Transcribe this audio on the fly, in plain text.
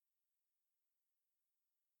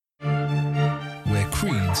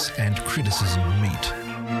creeds and criticism meet.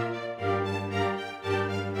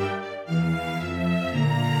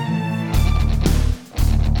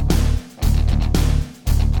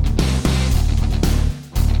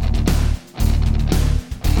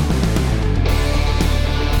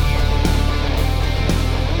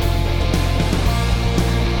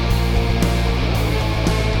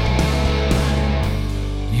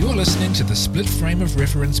 You're listening to the Split Frame of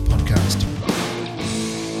Reference podcast.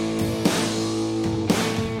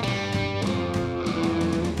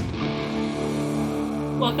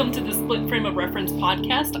 Welcome to the Split Frame of Reference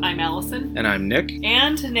podcast. I'm Allison. And I'm Nick.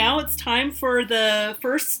 And now it's time for the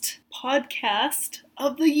first podcast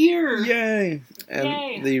of the year. Yay! And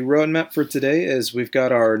Yay. The roadmap for today is we've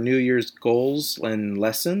got our New Year's goals and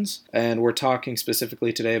lessons, and we're talking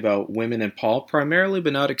specifically today about women and Paul, primarily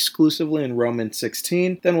but not exclusively in Romans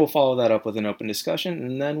 16. Then we'll follow that up with an open discussion,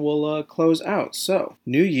 and then we'll close out. So,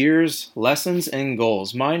 New Year's lessons and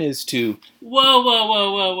goals. Mine is to...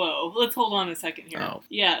 Whoa. Let's hold on a second here. Oh.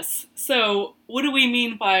 Yes. So, what do we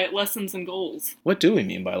mean by lessons and goals? What do we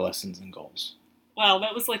mean by lessons and goals? Wow,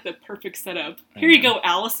 that was like the perfect setup. Here you go,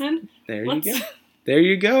 Allison. There you go. There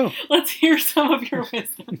you go. Let's hear some of your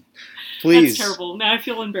wisdom. Please. That's terrible. Now I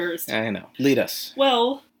feel embarrassed. I know. Lead us.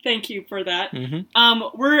 Well, thank you for that.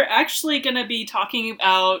 Mm-hmm. We're actually going to be talking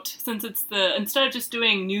about, since it's instead of just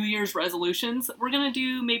doing New Year's resolutions, we're going to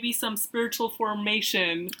do maybe some spiritual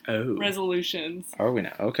formation resolutions. Are we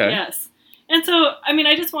now? Okay. Yes. And so,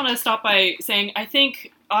 I just want to stop by saying, I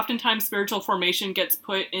think oftentimes spiritual formation gets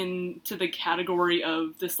put into the category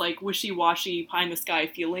of this like wishy-washy pie-in-the-sky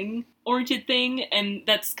feeling-oriented thing, and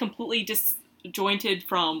that's completely disjointed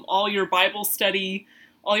from all your Bible study,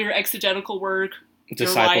 all your exegetical work,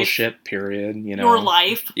 Discipleship, period, your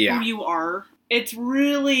life, Yeah. who you are. It's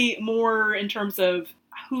really more in terms of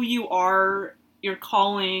who you are, your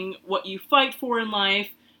calling, what you fight for in life,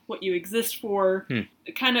 what you exist for.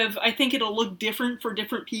 Kind of, I think it'll look different for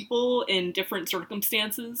different people in different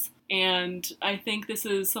circumstances. And I think this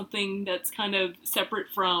is something that's kind of separate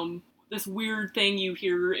from this weird thing you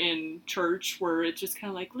hear in church where it's just kind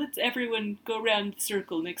of like, let's everyone go around the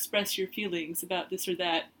circle and express your feelings about this or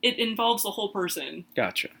that. It involves the whole person.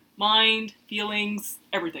 Gotcha. Mind, feelings,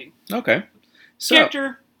 everything. Okay. So,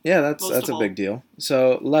 Character. yeah, most that's of a all. big deal.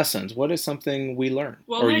 So, lessons. What is something we learned?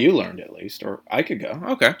 Well, or Nick- you learned at least, or I could go.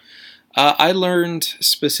 Okay. I learned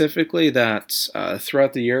specifically that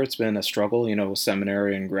throughout the year it's been a struggle, with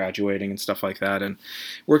seminary and graduating and stuff like that, and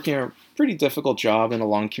working a pretty difficult job and a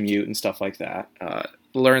long commute and stuff like that.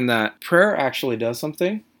 Learned that prayer actually does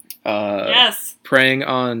something. Yes. Praying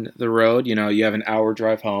on the road, you have an hour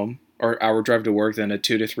drive home, or hour drive to work, then a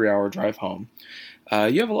 2 to 3 hour drive home.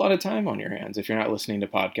 You have a lot of time on your hands if you're not listening to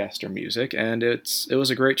podcasts or music, and it was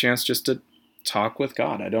a great chance just to talk with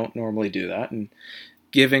God. I don't normally do that, and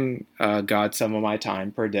giving God some of my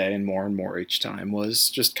time per day and more each time was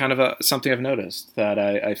just kind of something I've noticed, that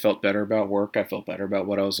I felt better about work. I felt better about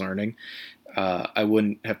what I was learning. I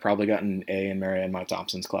wouldn't have probably gotten an A in Marianne Mike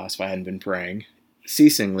Thompson's class if I hadn't been praying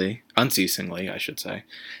unceasingly, I should say.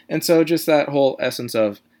 And so just that whole essence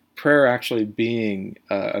of prayer actually being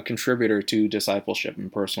a contributor to discipleship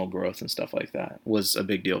and personal growth and stuff like that was a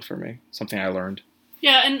big deal for me, something I learned.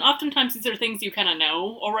 Yeah, and oftentimes these are things you kind of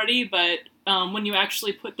know already, but when you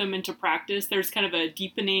actually put them into practice, there's kind of a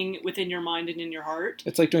deepening within your mind and in your heart.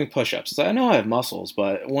 It's like doing push-ups. It's like, I know I have muscles,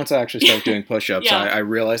 but once I actually start doing push-ups, Yeah. I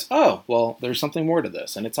realize, oh, well, there's something more to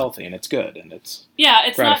this, and it's healthy, and it's good, and it's... Yeah,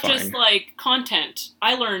 it's not gratifying. just like content.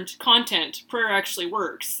 I learned content. Prayer actually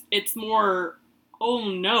works. It's more, oh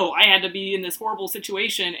no, I had to be in this horrible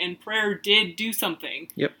situation, and prayer did do something.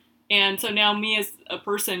 Yep. And so now me as a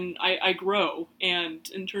person, I grow, and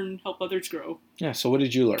in turn help others grow. Yeah, so what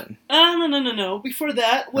did you learn? No. Before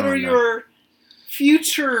that, what Oh, are no. your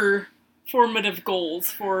future formative goals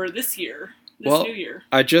for this year, Well, new year?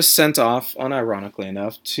 I just sent off, unironically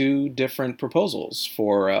enough, 2 different proposals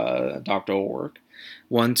for doctoral work.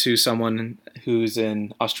 One to someone who's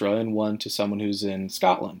in Australia and one to someone who's in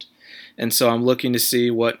Scotland. And so I'm looking to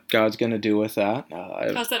see what God's going to do with that.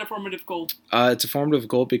 How's that a formative goal It's a formative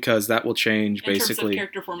goal because that will change in terms of basically...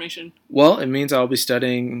 character formation? Well, it means I'll be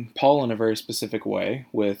studying Paul in a very specific way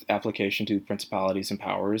with application to principalities and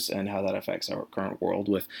powers and how that affects our current world,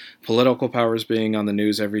 with political powers being on the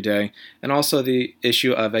news every day, and also the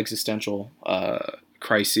issue of existential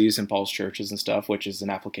crises in Paul's churches and stuff, which is an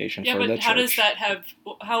application Yeah, for the but church. how does that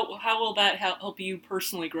how will that help you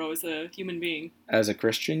personally grow as a human being? As a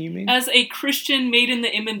Christian, you mean? As a Christian made in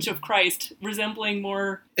the image of Christ, resembling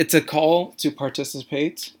more... It's a call to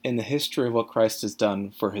participate in the history of what Christ has done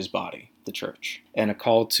for his body, the church, and a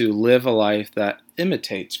call to live a life that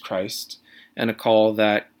imitates Christ and a call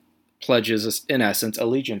that pledges, in essence,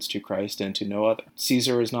 allegiance to Christ and to no other.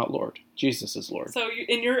 Caesar is not Lord. Jesus is Lord. So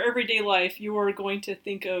in your everyday life, you are going to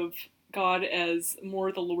think of God as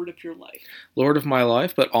more the Lord of your life. Lord of my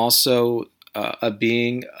life, but also a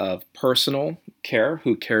being of personal care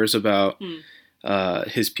who cares about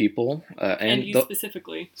his people. And you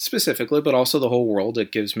specifically. Specifically, but also the whole world.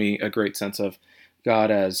 It gives me a great sense of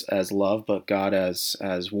God as love, but God as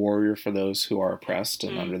warrior for those who are oppressed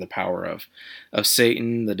and under the power of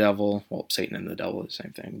Satan, the devil. Well, Satan and the devil are the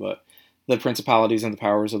same thing, but the principalities and the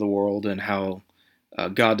powers of the world, and how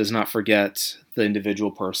God does not forget the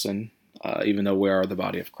individual person, even though we are the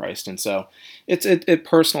body of Christ. And so it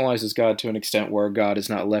personalizes God to an extent where God has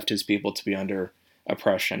not left his people to be under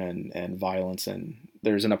oppression and violence, and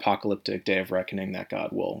there's an apocalyptic day of reckoning that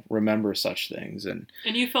God will remember such things. And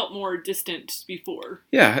you felt more distant before.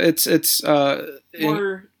 Yeah, it's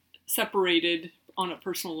more separated on a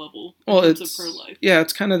personal level in terms of prayer life. Yeah,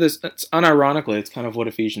 it's kind of this, unironically, it's kind of what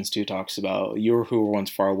Ephesians 2 talks about. You who were once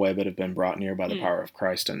far away but have been brought near by the power of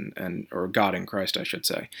Christ, or God in Christ, I should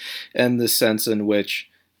say. And the sense in which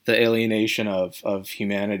the alienation of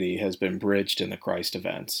humanity has been bridged in the Christ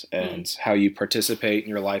events, and how you participate in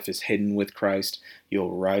your life is hidden with Christ.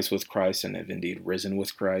 You'll rise with Christ and have indeed risen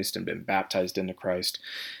with Christ and been baptized into Christ.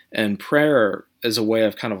 And prayer, as a way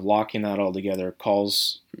of kind of locking that all together,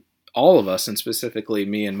 calls all of us, and specifically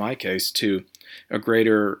me in my case, to a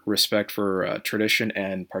greater respect for tradition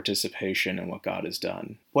and participation in what God has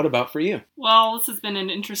done. What about for you? Well, this has been an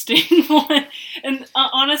interesting one. And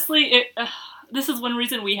honestly, this is one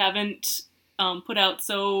reason we haven't put out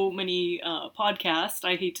so many podcasts.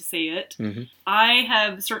 I hate to say it. Mm-hmm. I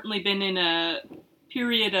have certainly been in a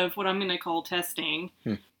period of what I'm going to call testing.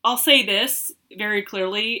 I'll say this very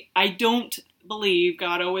clearly. I don't believe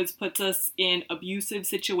God always puts us in abusive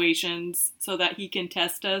situations so that he can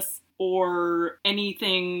test us, or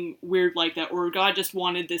anything weird like that, or God just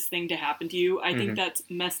wanted this thing to happen to you. I think that's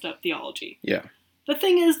messed up theology. Yeah. The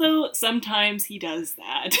thing is, though, sometimes he does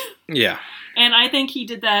that. Yeah. And I think he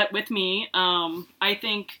did that with me. I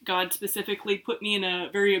think God specifically put me in a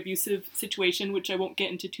very abusive situation, which I won't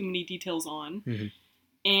get into too many details on. Mm-hmm.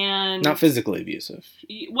 And not physically abusive.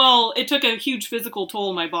 Well, it took a huge physical toll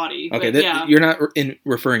on my body. Okay, yeah. You're not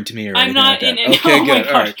referring to me or anything I'm not like that. in. Okay, oh good.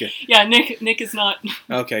 All right, good. Yeah, Nick is not.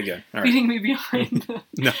 Okay, good. All right. Beating me behind.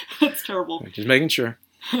 No, that's terrible. Just making sure.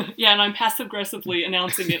 Yeah, and I'm passive aggressively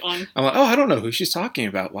announcing it on. I'm like, I don't know who she's talking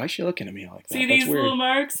about. Why is she looking at me like that? See these little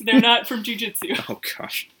marks? They're not from jiu-jitsu. Oh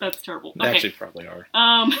gosh, that's terrible. They actually probably are.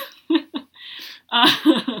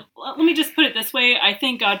 Let me just put it this way. I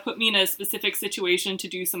think God put me in a specific situation to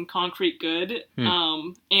do some concrete good.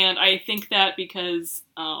 And I think that because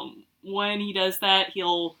when he does that,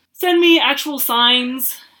 he'll send me actual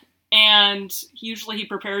signs, and usually he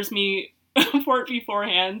prepares me for it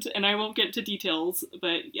beforehand, and I won't get into details,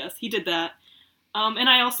 but yes, he did that. And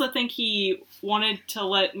I also think he wanted to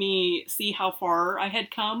let me see how far I had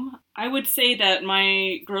come. I would say that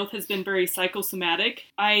my growth has been very psychosomatic.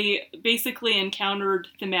 I basically encountered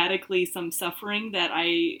thematically some suffering that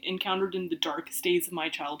I encountered in the darkest days of my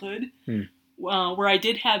childhood, where I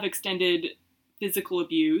did have extended physical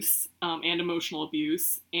abuse and emotional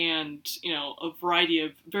abuse, and a variety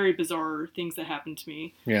of very bizarre things that happened to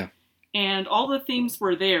me. Yeah. And all the themes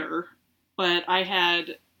were there, but I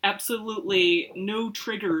had absolutely no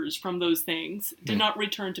triggers from those things. Did not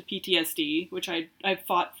return to PTSD, which I've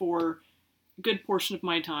fought for a good portion of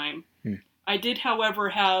my time. I did, however,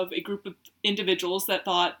 have a group of individuals that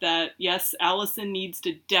thought that, yes, Allison needs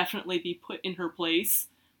to definitely be put in her place.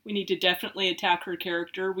 We need to definitely attack her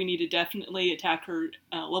character. We need to definitely attack her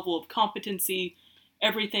level of competency,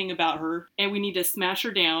 everything about her, and we need to smash her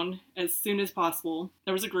down as soon as possible.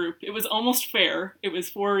 There was a group. It was almost fair. It was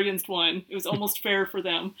 4 against 1. It was almost fair for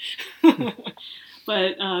them.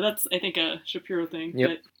 But that's, I think, a Shapiro thing. Yep.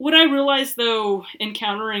 But what I realized, though,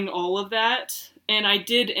 encountering all of that, and I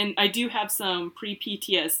do have some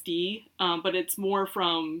pre-PTSD, but it's more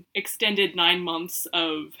from extended 9 months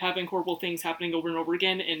of having horrible things happening over and over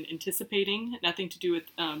again and anticipating, nothing to do with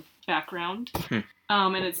background.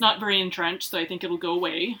 And it's not very entrenched, so I think it'll go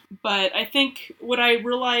away. But I think what I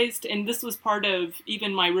realized, and this was part of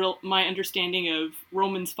even my understanding of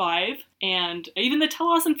Romans 5, and even the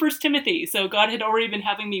telos in 1 Timothy. So God had already been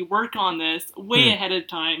having me work on this way ahead of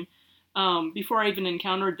time, before I even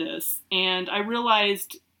encountered this. And I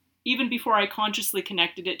realized, even before I consciously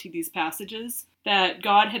connected it to these passages, that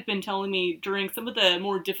God had been telling me during some of the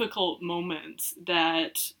more difficult moments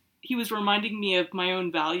that he was reminding me of my own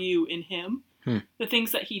value in him. The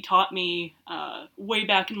things that he taught me way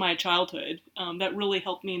back in my childhood that really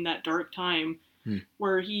helped me in that dark time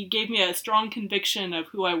where he gave me a strong conviction of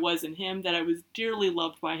who I was in him, that I was dearly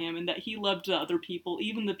loved by him, and that he loved the other people,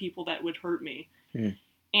 even the people that would hurt me.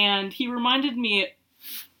 And he reminded me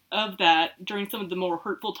of that during some of the more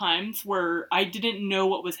hurtful times where I didn't know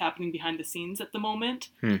what was happening behind the scenes at the moment.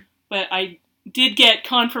 But I did get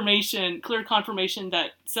clear confirmation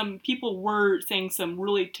that some people were saying some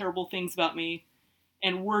really terrible things about me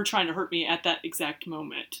and were trying to hurt me at that exact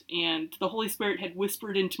moment. And the Holy Spirit had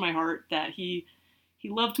whispered into my heart that he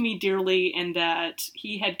loved me dearly, and that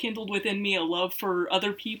he had kindled within me a love for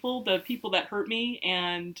other people, the people that hurt me,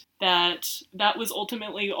 and that was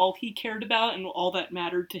ultimately all he cared about and all that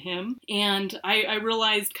mattered to him. And I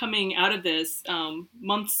realized coming out of this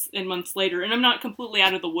months and months later, and I'm not completely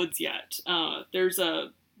out of the woods yet. There's a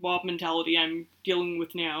mob mentality I'm dealing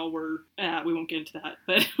with now where we won't get into that,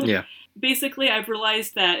 but Yeah. Basically I've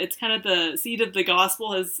realized that it's kind of the seed of the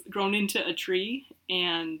gospel has grown into a tree,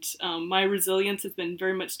 and my resilience has been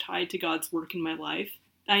very much tied to God's work in my life.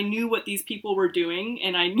 I knew what these people were doing,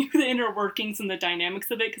 and I knew the inner workings and the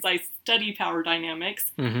dynamics of it because I study power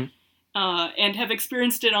dynamics, and have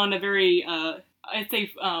experienced it on a very, I'd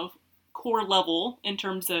say, core level in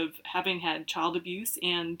terms of having had child abuse,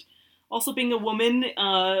 and also being a woman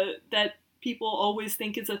that people always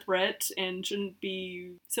think is a threat and shouldn't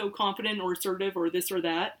be so confident or assertive or this or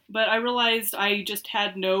that. But I realized I just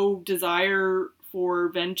had no desire for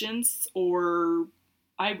vengeance, or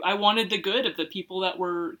I wanted the good of the people that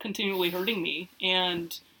were continually hurting me.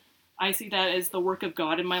 And I see that as the work of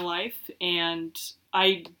God in my life. And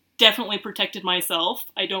I definitely protected myself.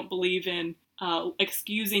 I don't believe in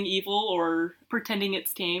excusing evil or pretending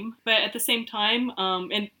it's tame. But at the same time,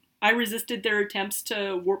 and I resisted their attempts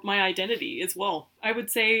to warp my identity as well. I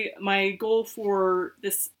would say my goal for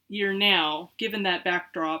this year now, given that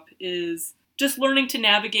backdrop, is just learning to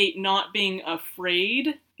navigate not being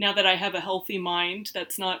afraid now that I have a healthy mind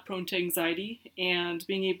that's not prone to anxiety, and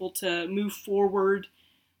being able to move forward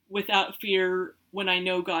without fear when I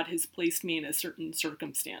know God has placed me in a certain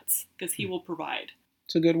circumstance, because he will provide.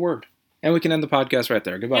 It's a good word. And we can end the podcast right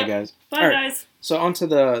there. Goodbye, guys. Bye, guys. So on to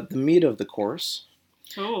the meat of the course.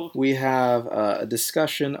 Oh. We have a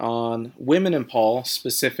discussion on women in Paul,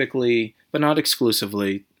 specifically, but not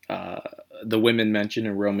exclusively, the women mentioned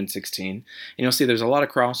in Romans 16. And you'll see there's a lot of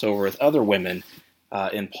crossover with other women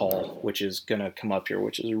in Paul, which is going to come up here,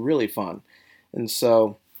 which is really fun. And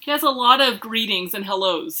so... he has a lot of greetings and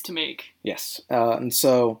hellos to make. Yes. And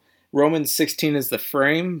so Romans 16 is the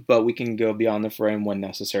frame, but we can go beyond the frame when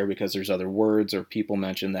necessary because there's other words or people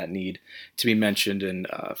mentioned that need to be mentioned and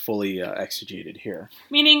fully exegeted here.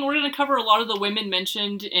 Meaning we're going to cover a lot of the women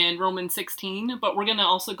mentioned in Romans 16, but we're going to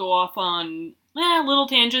also go off on little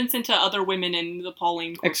tangents into other women in the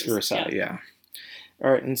Pauline corpus. Extra side, yeah. All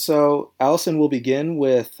right, and so Allison will begin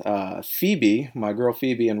with Phoebe, my girl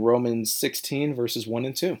Phoebe, in Romans 16, verses 1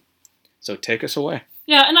 and 2. So take us away.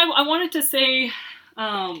 Yeah, and I wanted to say...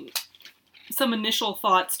 some initial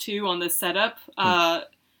thoughts too on this setup. I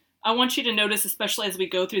want you to notice, especially as we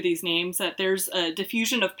go through these names, that there's a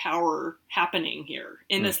diffusion of power happening here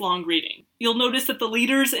in this long reading. You'll notice that the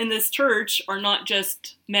leaders in this church are not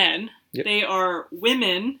just men. Yep. They are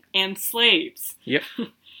women and slaves. Yep.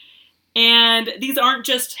 And these aren't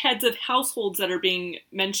just heads of households that are being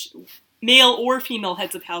mentioned, male or female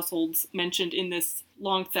heads of households mentioned in this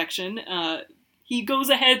long section. He goes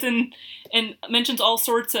ahead and mentions all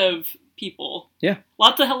sorts of people. Yeah.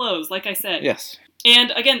 Lots of hellos, like I said. Yes.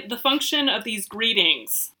 And again, the function of these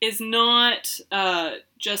greetings is not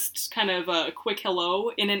just kind of a quick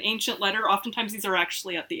hello. In an ancient letter, oftentimes these are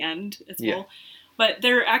actually at the end as well. But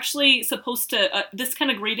they're actually supposed to, this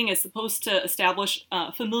kind of greeting is supposed to establish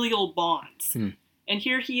familial bonds. And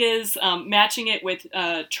here he is matching it with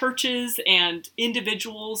churches and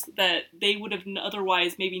individuals that they would have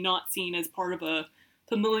otherwise maybe not seen as part of a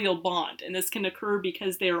familial bond. And this can occur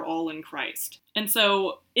because they are all in Christ. And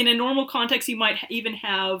so in a normal context, you might even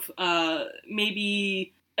have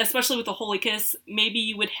maybe, especially with the Holy Kiss, maybe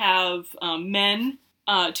you would have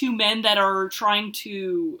two men that are trying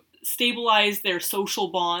to stabilize their social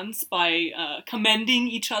bonds by commending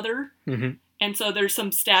each other. Mm-hmm. And so there's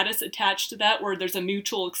some status attached to that where there's a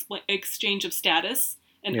mutual exchange of status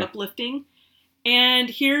and uplifting. And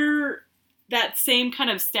here, that same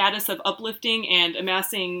kind of status of uplifting and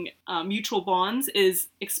amassing mutual bonds is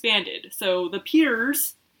expanded. So the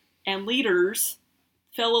peers and leaders,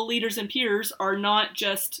 fellow leaders and peers, are not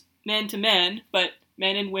just men to men, but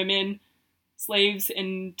men and women, slaves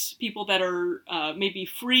and people that are maybe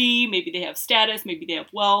free, maybe they have status, maybe they have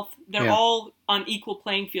wealth. They're all on equal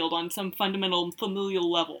playing field on some fundamental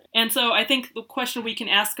familial level. And so I think the question we can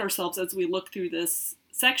ask ourselves as we look through this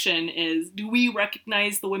section is, do we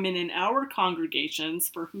recognize the women in our congregations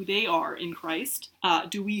for who they are in Christ?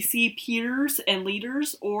 Do we see peers and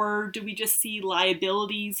leaders, or do we just see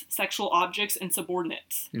liabilities, sexual objects, and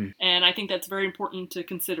subordinates? And I think that's very important to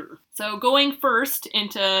consider. So going first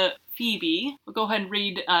into Phoebe, we'll go ahead and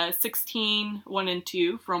read 16, 1 and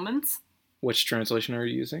 2, Romans. Which translation are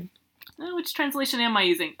you using? Which translation am I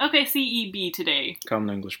using? Okay, CEB today.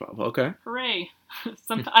 Common English Bible. Okay. Hooray.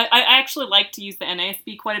 I actually like to use the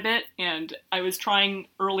NASB quite a bit, and I was trying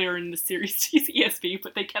earlier in the series to use ESV,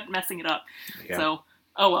 but they kept messing it up. Yeah. So,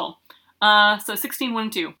 oh well. So 16, 1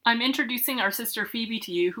 and 2. I'm introducing our sister Phoebe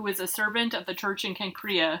to you, who is a servant of the church in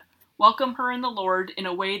Cenchrea. Welcome her in the Lord in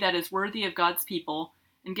a way that is worthy of God's people,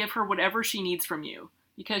 and give her whatever she needs from you,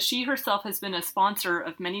 because she herself has been a sponsor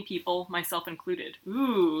of many people, myself included.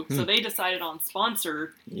 Ooh, so they decided on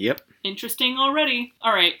sponsor. Yep. Interesting already.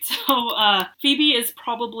 All right, so Phoebe is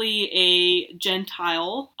probably a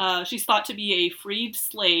Gentile. She's thought to be a freed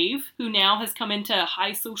slave who now has come into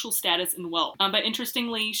high social status and wealth. But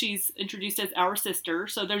interestingly, she's introduced as our sister,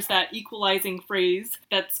 so there's that equalizing phrase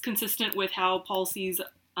that's consistent with how Paul sees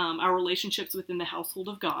our relationships within the household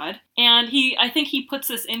of God. And I think he puts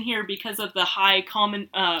this in here because of the high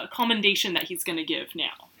commendation that he's going to give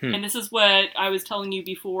now. And this is what I was telling you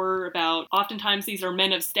before about oftentimes these are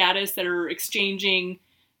men of status that are exchanging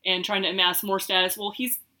and trying to amass more status. Well,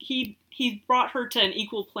 he brought her to an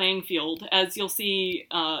equal playing field, as you'll see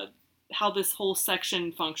how this whole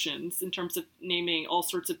section functions in terms of naming all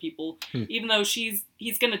sorts of people, even though he's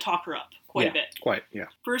going to talk her up quite a bit. Quite, yeah.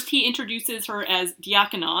 First, he introduces her as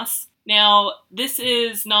diakonos. Now, this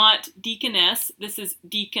is not deaconess, this is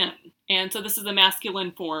deacon. And so this is a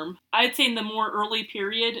masculine form. I'd say in the more early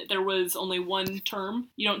period, there was only one term.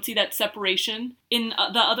 You don't see that separation. In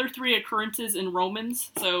the other three occurrences in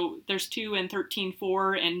Romans, so there's 2 in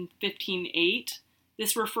 13:4 and 15:8,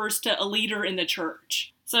 this refers to a leader in the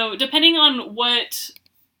church. So depending on what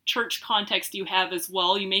church context you have as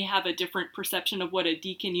well, you may have a different perception of what a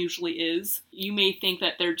deacon usually is. You may think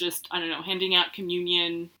that they're just, I don't know, handing out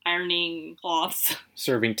communion, ironing cloths.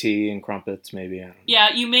 Serving tea and crumpets, maybe. I don't know.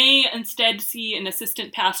 Yeah, you may instead see an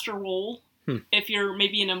assistant pastor role if you're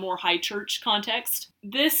maybe in a more high church context.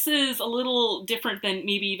 This is a little different than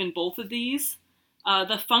maybe even both of these.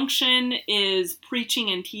 The function is preaching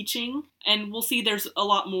and teaching, and we'll see there's a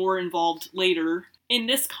lot more involved later. In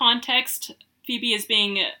this context, Phoebe is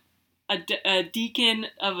being a deacon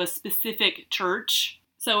of a specific church,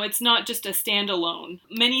 so it's not just a standalone.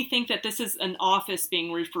 Many think that this is an office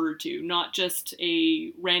being referred to, not just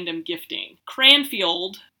a random gifting.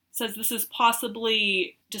 Cranfield says this is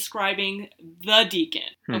possibly describing the deacon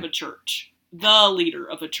of a church, the leader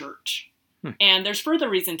of a church. And there's further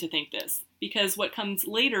reason to think this, because what comes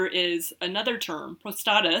later is another term,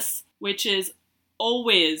 prostatus, which is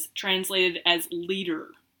always translated as leader.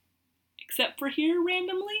 Except for here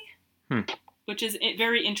randomly, which is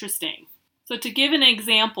very interesting. So to give an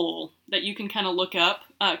example that you can kind of look up,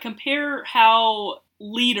 compare how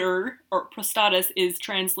leader or prostatus is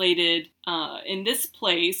translated in this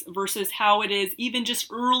place versus how it is even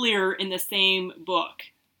just earlier in the same book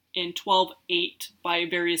in 12:8 by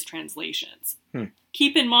various translations.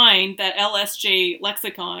 Keep in mind that LSJ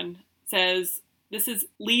lexicon says this is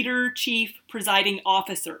leader, chief, presiding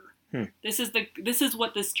officer. This is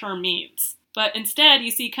what this term means. But instead,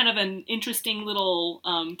 you see kind of an interesting little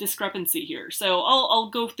discrepancy here. So I'll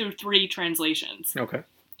go through 3 translations. Okay.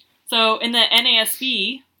 So in the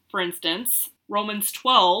NASB, for instance, Romans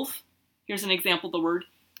 12, here's an example of the word,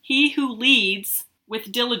 he who leads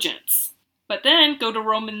with diligence. But then go to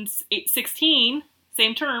Romans 8:16,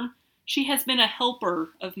 same term, she has been a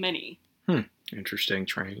helper of many. Interesting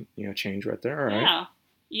change right there. All right.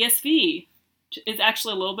 Yeah. ESV is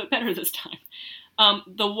actually a little bit better this time.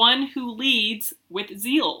 The one who leads with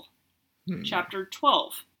zeal. Chapter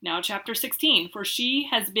 12. Now chapter 16. For she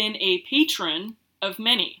has been a patron of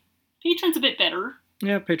many. Patron's a bit better.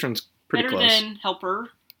 Yeah, patron's pretty better close. Better than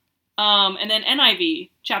helper. And then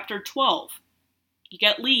NIV, chapter 12. You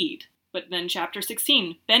get lead. But then chapter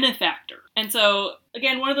 16, benefactor. And so,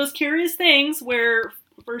 again, one of those curious things where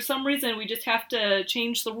for some reason we just have to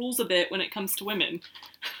change the rules a bit when it comes to women.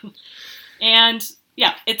 And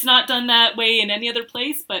yeah, it's not done that way in any other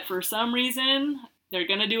place, but for some reason they're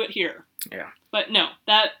going to do it here. Yeah. But no,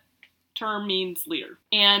 that term means leader.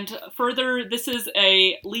 And further, this is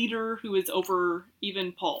a leader who is over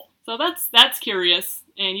even Paul. So that's curious,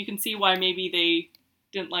 and you can see why maybe they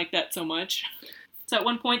didn't like that so much. So at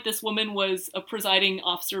one point, this woman was a presiding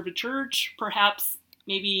officer of a church, perhaps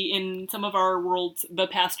maybe in some of our worlds, the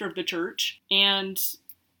pastor of the church, and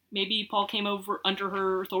maybe Paul came over under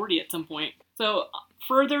her authority at some point. So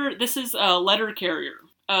Further, this is a letter carrier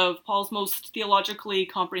of Paul's most theologically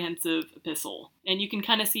comprehensive epistle. And you can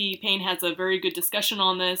kind of see Payne has a very good discussion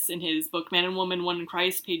on this in his book Man and Woman, One in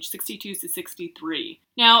Christ, page 62 to 63.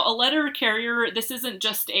 Now, a letter carrier, this isn't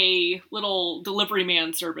just a little delivery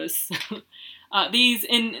man service. These,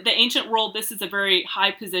 in the ancient world, this is a very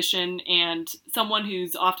high position and someone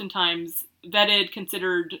who's oftentimes vetted,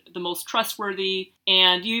 considered the most trustworthy.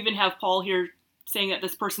 And you even have Paul here saying that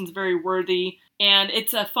this person's very worthy. And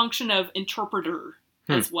it's a function of interpreter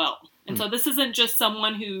as well. And so this isn't just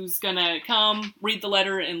someone who's going to come, read the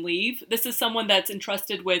letter, and leave. This is someone that's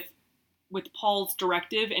entrusted with Paul's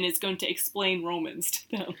directive and is going to explain Romans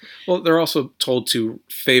to them. Well, they're also told to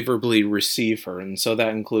favorably receive her, and so that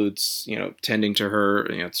includes, tending to her.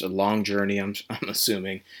 It's a long journey, I'm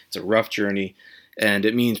assuming. It's a rough journey, and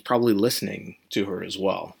it means probably listening to her as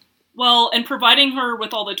well. Well, and providing her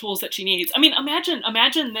with all the tools that she needs. I mean,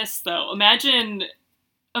 imagine this, though. Imagine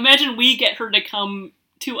we get her to come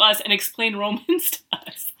to us and explain Romans to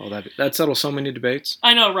us. Well, that settles so many debates.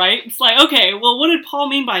 I know, right? It's like, okay, well, what did Paul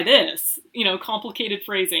mean by this? Complicated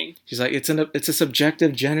phrasing. She's like, it's a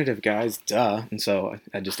subjective genitive, guys, duh. And so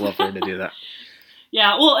I just love for her to do that.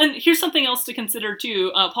 Yeah, well, and here's something else to consider,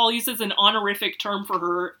 too. Paul uses an honorific term for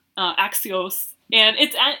her, axios. And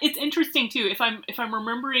it's interesting, too, if I'm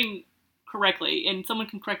remembering correctly, and someone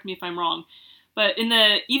can correct me if I'm wrong, but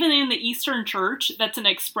even in the Eastern Church, that's an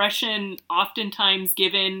expression oftentimes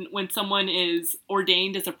given when someone is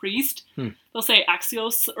ordained as a priest. They'll say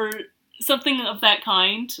axios or something of that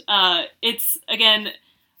kind. It's, again,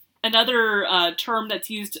 another term that's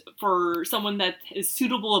used for someone that is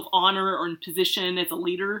suitable of honor or in position as a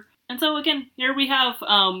leader. And so, again, here we have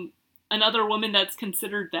another woman that's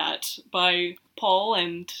considered that by Paul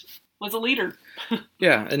and was a leader.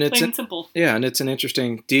 Yeah, and it's plain and simple. Yeah, and it's an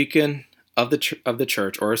interesting deacon of the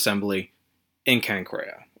church or assembly in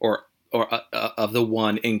Cenchreae, or of the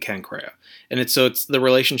one in Cenchreae. And it's the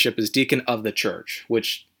relationship is deacon of the church,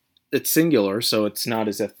 which it's singular, so it's not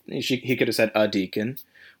as if he could have said a deacon,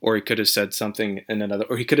 or he could have said something in another,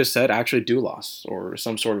 or he could have said actually doulos, or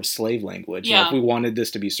some sort of slave language. Yeah. If we wanted this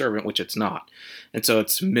to be servant, which it's not. And so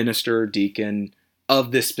it's minister, deacon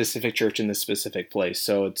of this specific church in this specific place.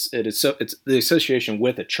 So it's the association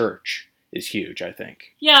with a church is huge, I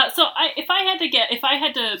think. Yeah, so if I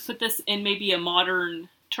had to put this in maybe a modern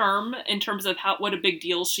term in terms of what a big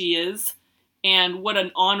deal she is and what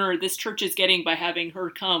an honor this church is getting by having her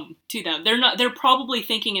come to them. They're probably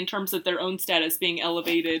thinking in terms of their own status being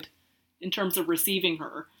elevated in terms of receiving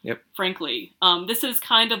her. Yep. Frankly. This is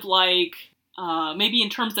kind of like maybe in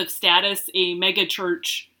terms of status, a mega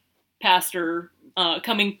church pastor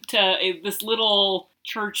coming to this little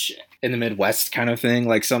church in the Midwest kind of thing,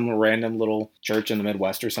 like some random little church in the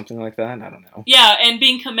Midwest or something like that. I don't know. Yeah, and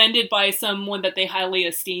being commended by someone that they highly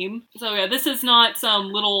esteem. So yeah, this is not some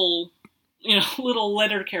little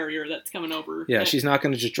letter carrier that's coming over. Yeah, she's not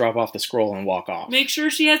going to just drop off the scroll and walk off. Make sure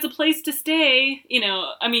she has a place to stay.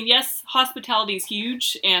 Yes, hospitality is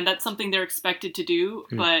huge, and that's something they're expected to do.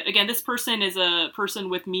 But again, this person is a person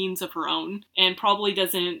with means of her own, and probably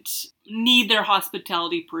doesn't need their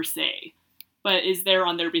hospitality per se, but is there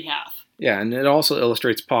on their behalf. Yeah, and it also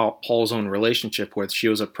illustrates Paul's own relationship with, she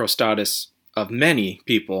was a prostatis of many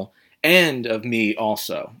people, and of me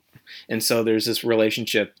also. And so there's this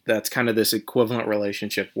relationship that's kind of this equivalent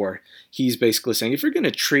relationship where he's basically saying, if you're going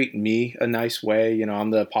to treat me a nice way,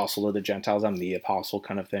 I'm the apostle of the Gentiles, I'm the apostle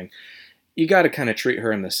kind of thing, you got to kind of treat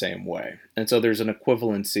her in the same way. And so there's an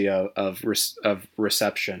equivalency of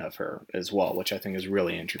reception of her as well, which I think is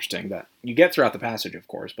really interesting that you get throughout the passage, of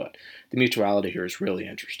course, but the mutuality here is really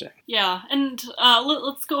interesting. Yeah, and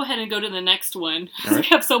let's go ahead and go to the next one. Right. We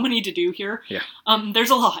have so many to do here. Yeah. There's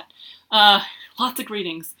a lot. Lots of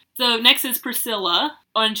greetings. So next is Priscilla,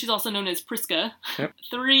 and she's also known as Prisca. Yep.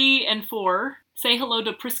 3 and 4. Say hello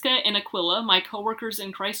to Prisca and Aquila, my co-workers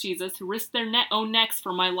in Christ Jesus, who risked their own necks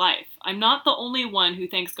for my life. I'm not the only one who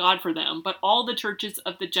thanks God for them, but all the churches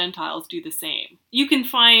of the Gentiles do the same. You can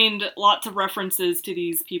find lots of references to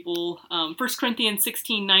these people. 1 Corinthians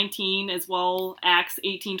 16:19 as well, Acts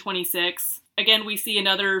 18:26. Again, we see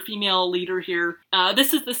another female leader here.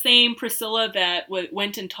 This is the same Priscilla that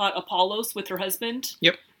went and taught Apollos with her husband.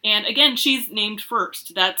 Yep. And again, she's named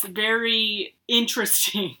first. That's very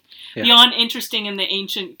interesting. Yeah. Beyond interesting in the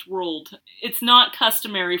ancient world. It's not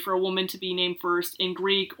customary for a woman to be named first in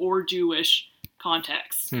Greek or Jewish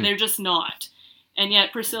contexts. They're just not. And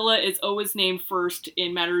yet Priscilla is always named first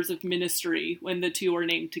in matters of ministry when the two are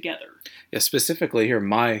named together. Yeah, specifically here,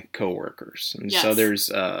 my co-workers. And Yes. so there's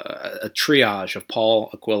a triage of Paul,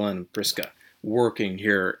 Aquila, and Prisca working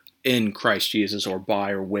here in Christ Jesus or by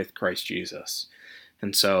or with Christ Jesus.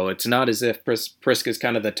 And so it's not as if Prisca's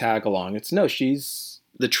kind of the tag along. She's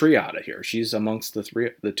the triada here. She's amongst the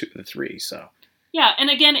three. So yeah, and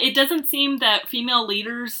again, it doesn't seem that female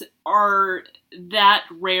leaders are that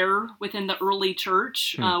rare within the early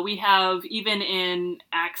church. We have, even in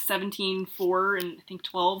Acts 17:4 and I think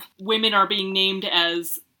 12, women are being named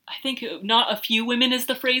as, I think, not a few women is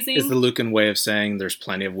the phrasing. Is the Lucan way of saying there's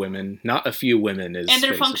plenty of women. Not a few women is. And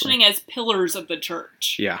they're basically functioning as pillars of the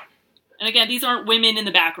church. Yeah. And again, these aren't women in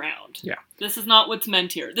the background. Yeah. This is not what's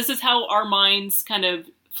meant here. This is how our minds kind of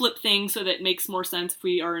flip things so that it makes more sense if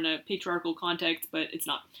we are in a patriarchal context, but it's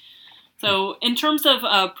not. So in terms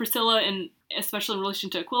of Priscilla, and especially in relation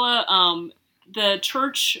to Aquila, the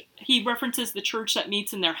church, he references the church that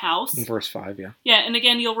meets in their house. In verse 5, yeah. Yeah, and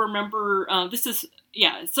again, you'll remember,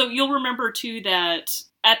 so you'll remember too that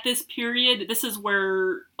at this period, this is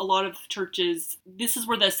where a lot of churches, this is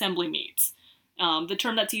where the assembly meets. The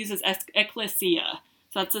term that's used is ecclesia.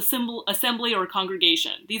 So that's assembly or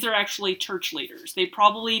congregation. These are actually church leaders. They've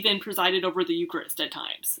probably even presided over the Eucharist at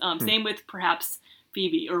times. Same with perhaps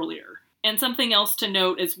Phoebe earlier. And something else to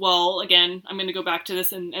note as well, again, I'm going to go back to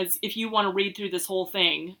this, and as if you want to read through this whole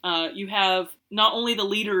thing, you have not only the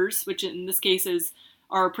leaders, which in this case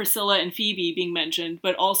are Priscilla and Phoebe being mentioned,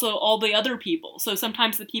 but also all the other people. So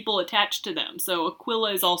sometimes the people attached to them. So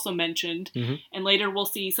Aquila is also mentioned, and later we'll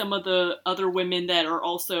see some of the other women that are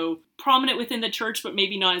also prominent within the church, but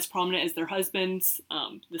maybe not as prominent as their husbands.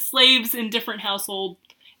 The slaves in different households,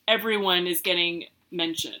 everyone is getting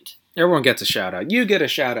mentioned. Everyone gets a shout out. You get a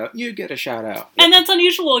shout out. You get a shout out. Yep. And that's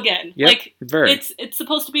unusual again. Yep, like very. It's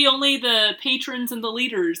supposed to be only the patrons and the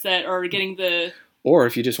leaders that are getting the. Or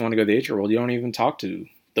if you just want to go the ancient world, you don't even talk to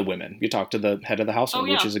the women. You talk to the head of the household,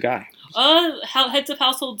 which is a guy. Heads of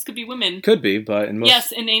households could be women. Could be, but in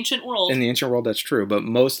in ancient world. In the ancient world, that's true. But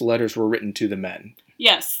most letters were written to the men.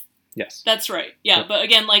 Yes. That's right. Yeah, yep. But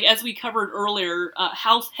again, like as we covered earlier,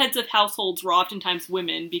 heads of households were oftentimes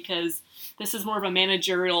women because this is more of a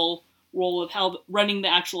managerial role of how running the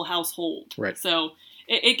actual household. Right. So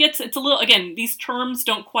it's a little, again, these terms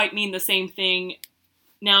don't quite mean the same thing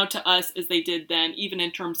now to us as they did then, even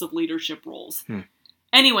in terms of leadership roles.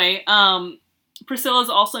 Anyway, Priscilla is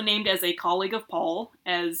also named as a colleague of Paul,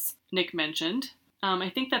 as Nick mentioned. I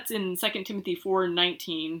think that's in 2 Timothy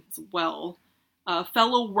 4:19 as well.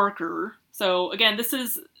 Fellow worker. So again,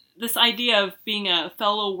 this idea of being a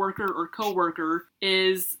fellow worker or co-worker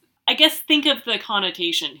is, I guess, think of the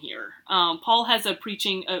connotation here. Paul has a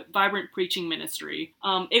vibrant preaching ministry.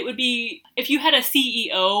 It would be, if you had a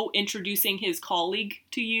CEO introducing his colleague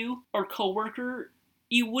to you or co-worker,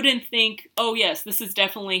 you wouldn't think, oh yes, this is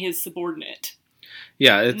definitely his subordinate.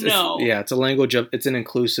 Yeah, it's a language of, it's an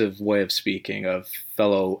inclusive way of speaking of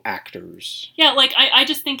fellow actors. Yeah, like I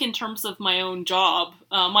just think in terms of my own job,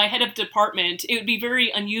 my head of department, it would be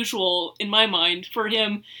very unusual in my mind for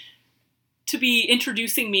him to be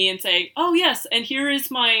introducing me and saying, oh yes, and here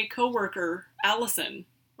is my coworker, Allison,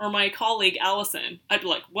 or my colleague, Allison. I'd be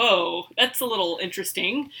like, whoa, that's a little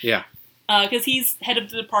interesting. Yeah. Because he's head of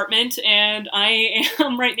the department, and I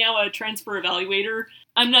am right now a transfer evaluator.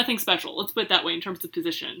 I'm nothing special, let's put it that way, in terms of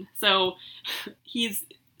position. So he's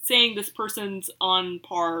saying this person's on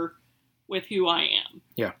par with who I am.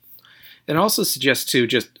 Yeah. It also suggests, too,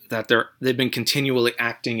 just that they've been continually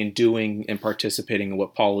acting and doing and participating in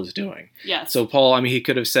what Paul is doing. Yes. So Paul, he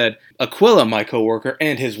could have said, Aquila, my coworker,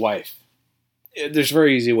 and his wife. There's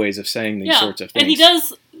very easy ways of saying these sorts of things. And he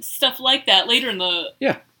does stuff like that later in the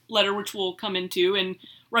letter, which we'll come into, and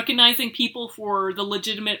recognizing people for the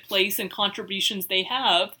legitimate place and contributions they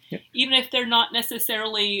have, even if they're not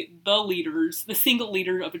necessarily the single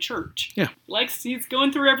leader of a church. Yeah. He's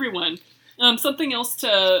going through everyone. Something else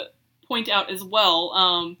to point out as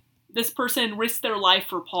well, this person risked their life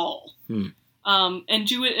for Paul. And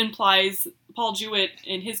Paul Jewett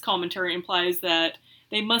in his commentary implies that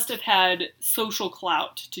they must have had social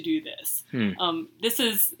clout to do this. This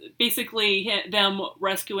is basically them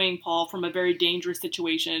rescuing Paul from a very dangerous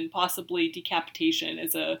situation, possibly decapitation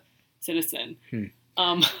as a citizen.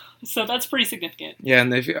 So that's pretty significant. Yeah,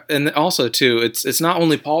 and also too, it's not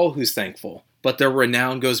only Paul who's thankful, but their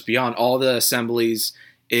renown goes beyond all the assemblies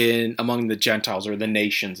among the Gentiles or the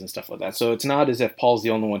nations and stuff like that. So it's not as if Paul's the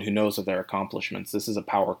only one who knows of their accomplishments. This is a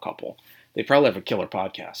power couple. They probably have a killer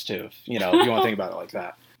podcast too, if you want to think about it like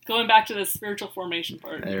that. Going back to the spiritual formation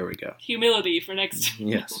part. There we go. Humility for next.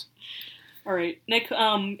 Yes. All right, Nick.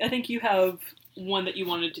 I think you have one that you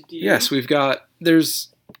wanted to do. Yes, we've got. There's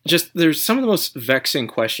some of the most vexing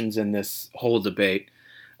questions in this whole debate.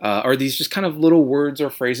 Are these just kind of little words or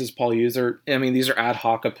phrases Paul uses? These are ad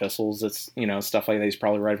hoc epistles. It's, stuff like that. He's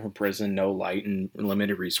probably writing from prison, no light, and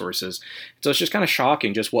limited resources. So it's just kind of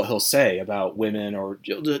shocking just what he'll say about women or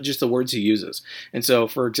just the words he uses. And so,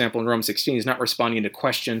 for example, in Romans 16, he's not responding to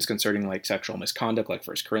questions concerning like sexual misconduct, like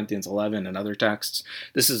 1 Corinthians 11 and other texts.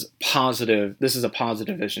 This is positive. This is a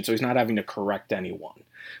positive vision. So he's not having to correct anyone,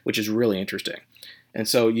 which is really interesting. And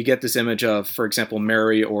so you get this image of, for example,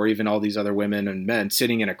 Mary or even all these other women and men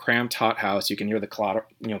sitting in a cramped, hot house. You can hear the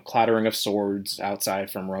clattering of swords outside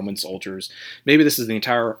from Roman soldiers. Maybe this is the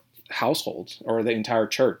entire household or the entire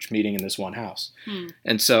church meeting in this one house.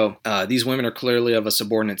 And so these women are clearly of a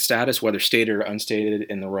subordinate status, whether stated or unstated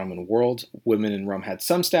in the Roman world. Women in Rome had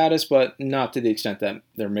some status, but not to the extent that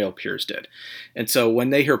their male peers did. And so when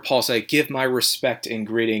they hear Paul say, "Give my respect in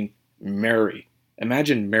greeting Mary,"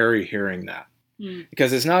 imagine Mary hearing that.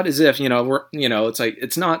 Because it's not as if, it's like,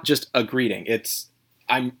 it's not just a greeting. It's,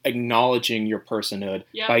 I'm acknowledging your personhood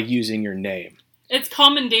by using your name. It's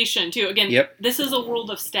commendation, too. Again, This is a world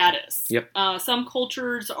of status. Some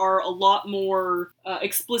cultures are a lot more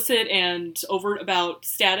explicit and overt about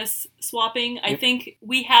status swapping. I think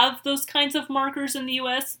we have those kinds of markers in the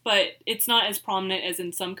U.S., but it's not as prominent as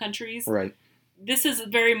in some countries. Right. This is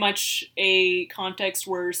very much a context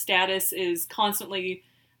where status is constantly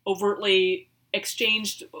overtly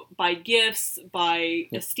exchanged by gifts, by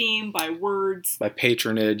esteem, by words, by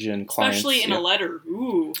patronage and clients, especially in a letter.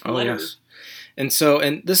 Ooh, a letter. Yes. And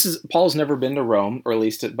this is, Paul's never been to Rome, or at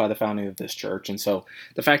least by the founding of this church. And so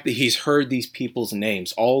the fact that he's heard these people's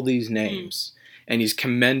names, all these names, and he's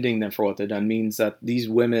commending them for what they've done means that these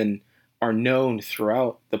women are known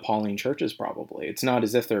throughout the Pauline churches. Probably it's not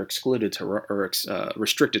as if they're excluded to or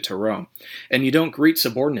restricted to Rome. And you don't greet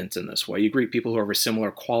subordinates in this way. You greet people who are of a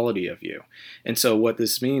similar quality of you. And so what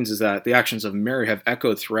this means is that the actions of Mary have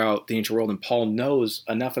echoed throughout the ancient world, and Paul knows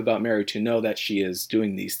enough about Mary to know that she is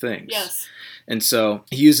doing these things. Yes. And so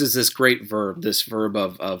he uses this great verb, this verb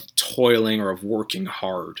of toiling or of working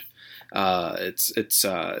hard. And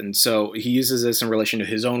so he uses this in relation to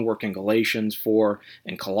his own work in Galatians 4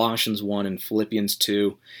 and Colossians 1 and Philippians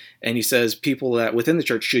 2. And he says people that within the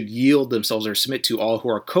church should yield themselves or submit to all who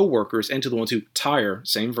are co-workers and to the ones who tire,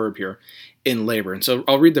 same verb here, in labor. And so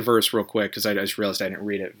I'll read the verse real quick because I just realized I didn't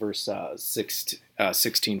read it. Verse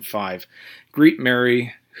 16:5. Greet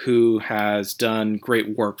Mary, who has done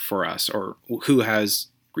great work for us, or who has,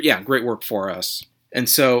 great work for us. And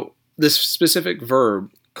so this specific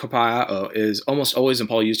verb, kopaiao, is almost always in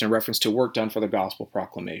Paul used in reference to work done for the gospel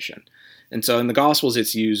proclamation. And so in the Gospels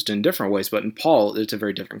it's used in different ways, but in Paul it's a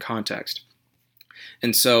very different context.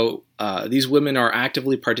 And so these women are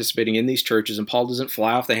actively participating in these churches, and Paul doesn't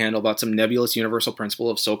fly off the handle about some nebulous universal principle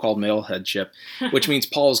of so-called male headship, which means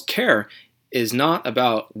Paul's care is not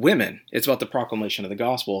about women. It's about the proclamation of the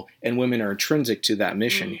gospel, and women are intrinsic to that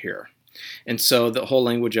mission here. And so the whole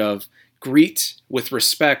language of greet with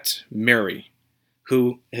respect Mary,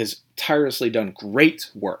 who has tirelessly done great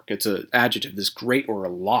work. It's an adjective, this great or a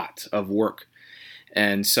lot of work.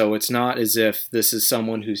 And so it's not as if this is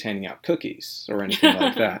someone who's handing out cookies or anything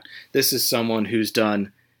like that. This is someone who's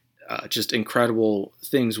done just incredible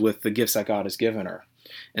things with the gifts that God has given her.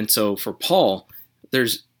 And so for Paul,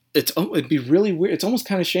 it'd be really weird. It's almost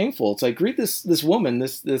kind of shameful. It's like, greet this woman,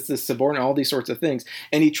 this subordinate, all these sorts of things.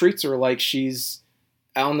 And he treats her like she's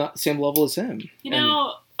on the same level as him.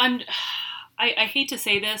 I hate to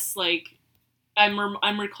say this, like,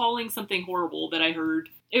 I'm recalling something horrible that I heard.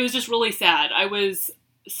 It was just really sad. I was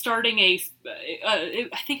starting I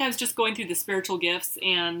think I was just going through the spiritual gifts,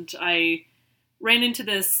 and I ran into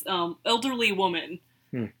this elderly woman.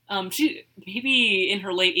 She maybe in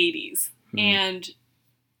her late 80s, and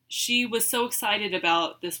she was so excited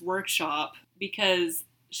about this workshop because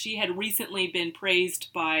she had recently been praised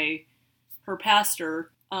by her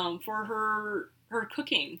pastor for her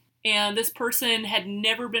cooking. And this person had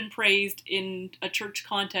never been praised in a church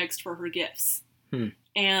context for her gifts.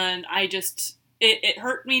 And I just, it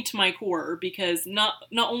hurt me to my core because not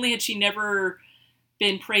only had she never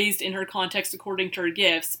been praised in her context according to her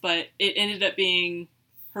gifts, but it ended up being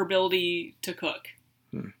her ability to cook.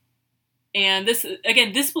 And this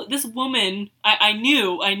woman, I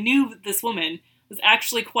knew this woman was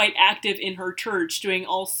actually quite active in her church doing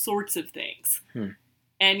all sorts of things.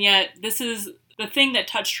 And yet this is the thing that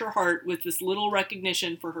touched her heart, was this little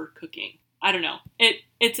recognition for her cooking. I don't know.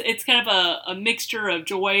 It's kind of a mixture of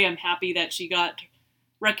joy. I'm happy that she got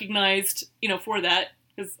recognized, for that.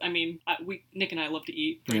 Because Nick and I love to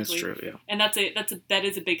eat. Frankly. That's true. Yeah, and that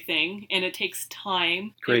is a big thing, and it takes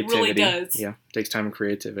time. Creativity. It really does. Yeah, it takes time and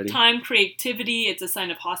creativity. Creativity. It's a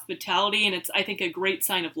sign of hospitality, and it's, I think, a great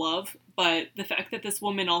sign of love. But the fact that this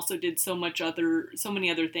woman also did so many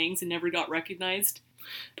other things and never got recognized,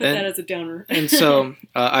 that as a downer. And so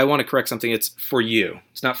I want to correct something. It's for you.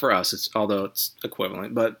 It's not for us. Although it's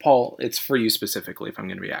equivalent, but Paul, it's for you specifically, if I'm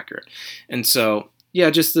going to be accurate. And so, yeah,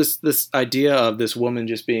 just this idea of this woman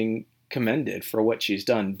just being commended for what she's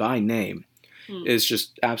done by name is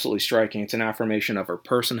just absolutely striking. It's an affirmation of her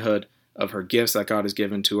personhood, of her gifts that God has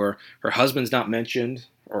given to her. Her husband's not mentioned,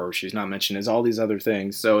 or she's not mentioned, as all these other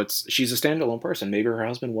things. So she's a standalone person. Maybe her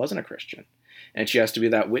husband wasn't a Christian, and she has to be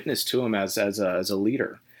that witness to him as a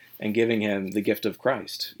leader and giving him the gift of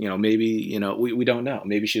Christ. Maybe, we don't know.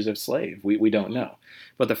 Maybe she's a slave. We don't know.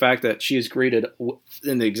 But the fact that she is greeted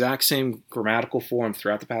in the exact same grammatical form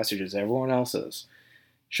throughout the passage as everyone else is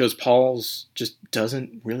shows Paul's just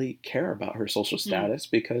doesn't really care about her social status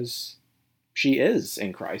because she is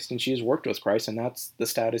in Christ and she has worked with Christ, and that's the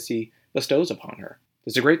status he bestows upon her.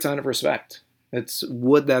 It's a great sign of respect.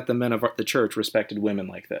 Would that the men of the church respected women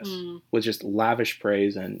like this with just lavish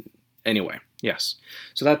praise. And anyway, yes.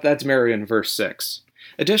 So that's Mary in verse 6.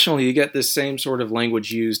 Additionally, you get this same sort of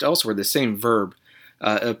language used elsewhere. The same verb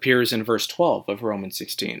appears in verse 12 of Romans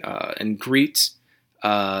 16. And greet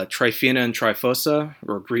Tryphena and Tryphosa,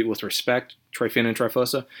 or greet with respect Tryphena and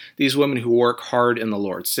Tryphosa, these women who work hard in the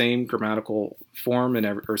Lord. Same grammatical form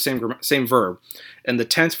or same verb. And the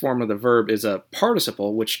tense form of the verb is a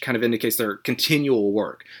participle, which kind of indicates their continual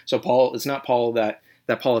work. So it's not Paul that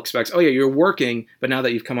Paul expects, oh yeah, you're working, but now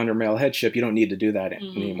that you've come under male headship, you don't need to do that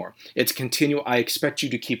anymore. It's continual. I expect you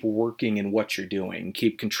to keep working in what you're doing,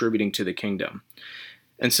 keep contributing to the kingdom.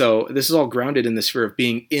 And so this is all grounded in the sphere of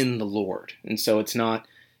being in the Lord. And so it's not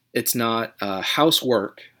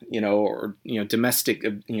housework, or domestic,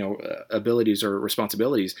 abilities or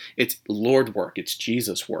responsibilities. It's Lord work. It's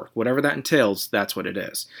Jesus work. Whatever that entails, that's what it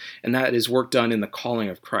is. And that is work done in the calling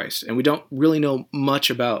of Christ. And we don't really know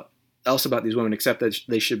much else about these women except that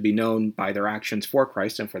they should be known by their actions for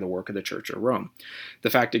Christ and for the work of the Church of Rome. The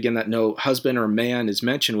fact, again, that no husband or man is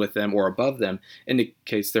mentioned with them or above them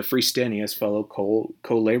indicates they're freestanding as fellow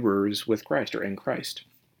co-laborers with Christ or in Christ.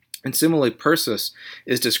 And similarly, Persis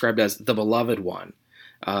is described as the beloved one.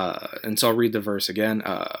 And so I'll read the verse again.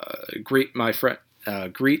 Greet my friend,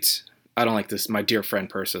 I don't like this, my dear friend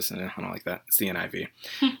Persis, and I don't like that. It's the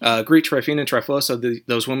NIV. Greet Tryphena and Tryphosa,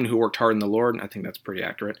 those women who worked hard in the Lord. I think that's pretty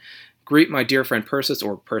accurate. Greet my dear friend Persis,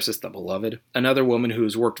 or Persis the beloved, another woman who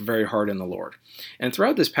has worked very hard in the Lord. And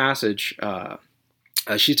throughout this passage,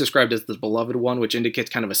 she's described as the beloved one, which indicates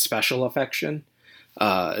kind of a special affection.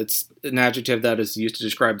 It's an adjective that is used to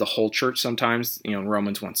describe the whole church sometimes, in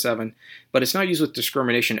Romans 1:7, but it's not used with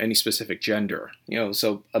discrimination any specific gender.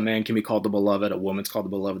 So a man can be called the beloved, a woman's called the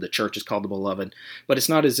beloved, the church is called the beloved, but it's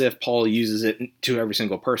not as if Paul uses it to every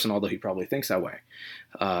single person, although he probably thinks that way.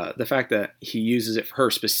 The fact that he uses it for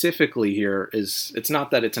her specifically here it's not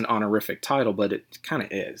that it's an honorific title, but it kind of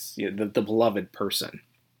is, the beloved person.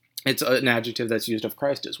 It's an adjective that's used of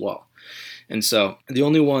Christ as well. And so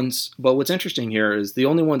but what's interesting here is the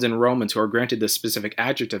only ones in Romans who are granted this specific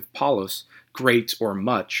adjective, Paulos, great or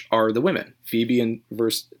much, are the women. Phoebe in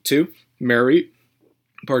verse 2, Mary,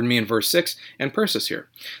 in verse 6, and Persis here.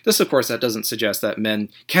 This, of course, that doesn't suggest that men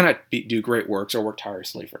cannot do great works or work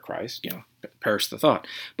tirelessly for Christ, perish the thought.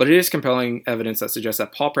 But it is compelling evidence that suggests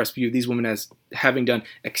that Paul perhaps viewed these women as having done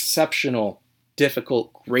exceptional,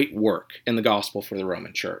 difficult, great work in the gospel for the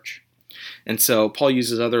Roman church. And so Paul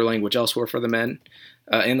uses other language elsewhere for the men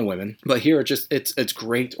and the women, but here it's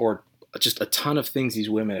great, or just a ton of things these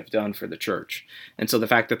women have done for the church. And so the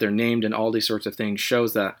fact that they're named and all these sorts of things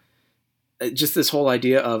shows that just this whole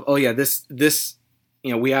idea of, oh yeah, this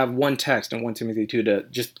we have one text in 1 Timothy 2 to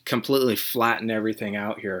just completely flatten everything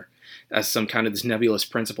out here as some kind of this nebulous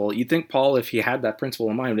principle. You'd think Paul, if he had that principle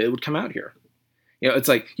in mind, it would come out here. It's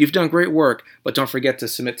like, you've done great work, but don't forget to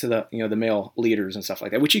submit to the male leaders and stuff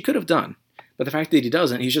like that, which he could have done. But the fact that he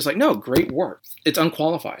doesn't, he's just like, no, great work. It's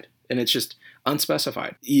unqualified, and it's just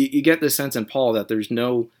unspecified. You get this sense in Paul that there's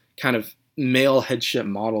no kind of male headship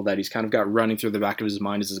model that he's kind of got running through the back of his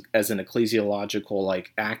mind as an ecclesiological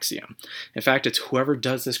axiom. In fact, it's whoever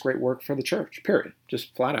does this great work for the church, period,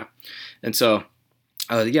 just flat out. And so,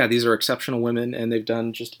 these are exceptional women, and they've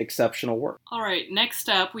done just exceptional work. All right, next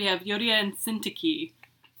up, we have Euodia and Syntyche.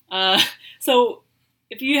 So,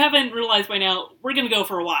 if you haven't realized by now, we're going to go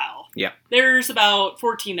for a while. Yeah. There's about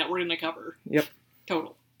 14 that we're going to cover. Yep.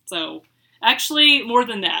 Total. So, actually, more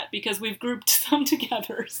than that, because we've grouped some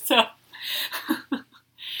together. So,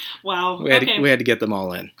 Wow. We had to get them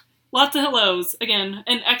all in. Lots of hellos again.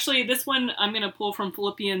 And actually, this one I'm going to pull from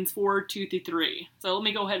Philippians 4:2-3. So let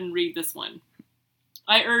me go ahead and read this one.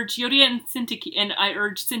 I urge Euodia and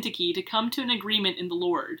Syntyche to come to an agreement in the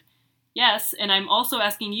Lord. Yes, and I'm also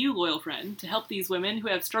asking you, loyal friend, to help these women who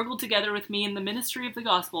have struggled together with me in the ministry of the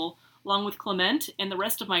gospel, along with Clement and the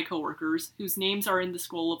rest of my co-workers, whose names are in the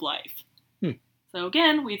scroll of life. So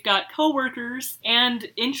again, we've got co-workers, and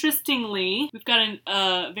interestingly, we've got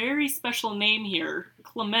a very special name here,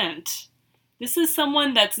 Clement. This is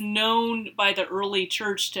someone that's known by the early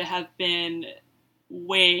church to have been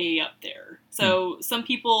way up there. So some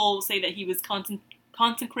people say that he was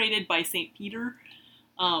consecrated by St. Peter.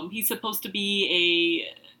 He's supposed to be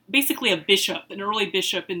basically a bishop, an early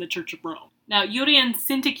bishop in the Church of Rome. Now, Euodia and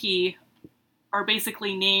Syntyche are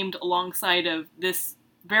basically named alongside of this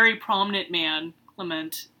very prominent man,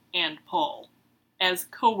 Clement, and Paul, as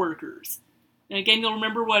co-workers. And again, you'll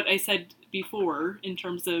remember what I said before in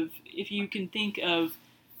terms of if you can think of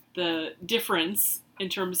the difference in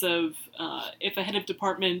terms of if a head of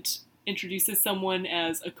department introduces someone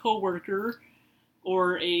as a co-worker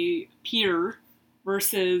or a peer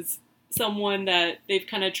versus someone that they've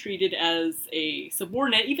kind of treated as a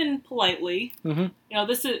subordinate, even politely. Mm-hmm.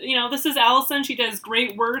 This is Allison. She does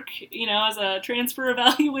great work, as a transfer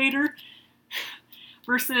evaluator.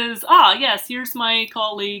 Versus, yes, here's my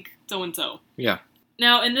colleague, so-and-so. Yeah.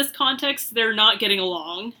 Now, in this context, they're not getting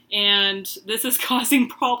along, and this is causing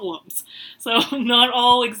problems. So, not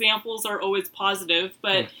all examples are always positive,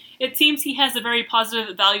 but it seems he has a very positive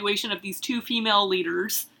evaluation of these two female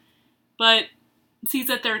leaders, but sees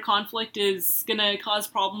that their conflict is going to cause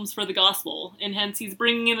problems for the gospel, and hence he's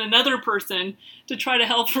bringing in another person to try to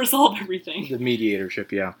help resolve everything. The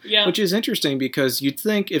mediatorship, yeah. Yeah. Which is interesting because you'd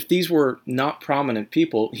think if these were not prominent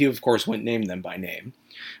people, he of course wouldn't name them by name.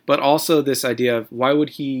 But also this idea of why would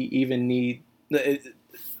he even need...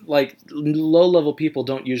 Like, low-level people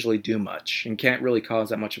don't usually do much and can't really cause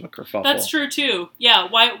that much of a kerfuffle. That's true, too. Yeah,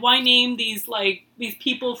 why name these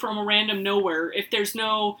people from a random nowhere if there's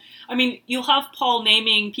no... I mean, you'll have Paul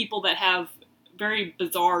naming people that have very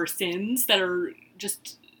bizarre sins that are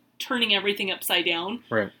just turning everything upside down.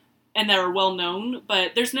 Right. And that are well-known,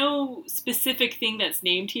 but there's no specific thing that's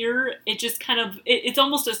named here. It just kind of... It's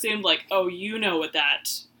almost assumed like, oh, you know what that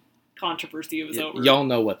controversy was over. Y'all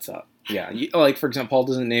know what's up. Yeah, like, for example, Paul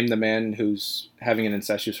doesn't name the man who's having an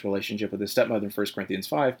incestuous relationship with his stepmother in 1 Corinthians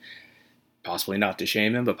 5, possibly not to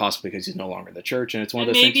shame him, but possibly because he's no longer in the church, and it's one of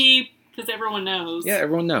those things... Maybe because everyone knows. Yeah,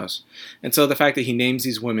 everyone knows. And so the fact that he names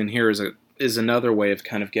these women here is another way of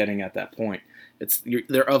kind of getting at that point.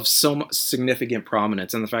 They're of so much significant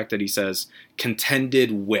prominence, and the fact that he says,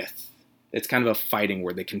 contended with. It's kind of a fighting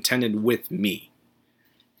word. They contended with me.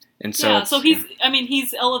 And so yeah, so he's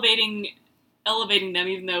elevating them,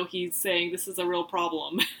 even though he's saying this is a real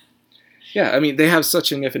problem. Yeah, I mean, they have such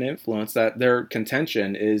significant influence that their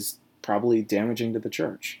contention is probably damaging to the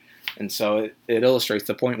church. And so it illustrates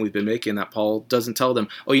the point we've been making that Paul doesn't tell them,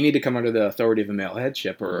 oh, you need to come under the authority of a male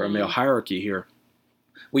headship or a male hierarchy here.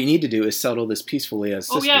 What you need to do is settle this peacefully as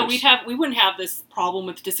sisters. Oh yeah, we wouldn't have this problem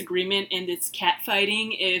with disagreement and this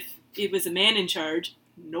catfighting if it was a man in charge.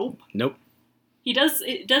 Nope.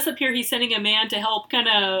 It does appear he's sending a man to help kind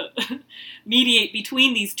of mediate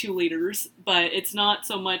between these two leaders, but it's not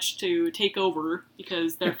so much to take over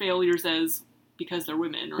because they're failures because they're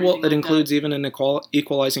women. Well, it includes even an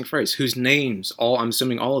equalizing phrase, whose names, I'm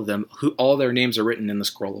assuming all of them, all their names are written in the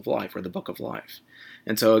scroll of life or the book of life.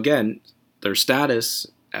 And so again, their status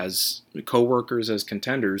as co-workers, as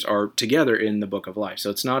contenders, are together in the book of life. So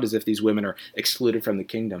it's not as if these women are excluded from the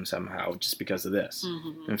kingdom somehow just because of this.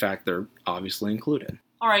 Mm-hmm. In fact, they're obviously included.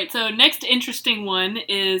 All right, so next interesting one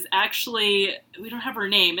is actually, we don't have her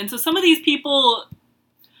name. And so some of these people,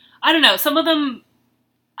 I don't know, some of them,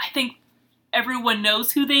 I think everyone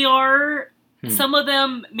knows who they are. Some of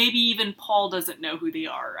them, maybe even Paul doesn't know who they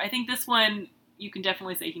are. I think this one, you can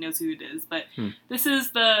definitely say he knows who it is, but this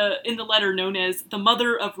is in the letter known as the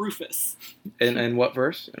mother of Rufus. And what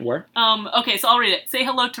verse? And where? Okay, so I'll read it. Say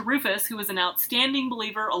hello to Rufus, who is an outstanding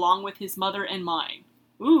believer along with his mother and mine.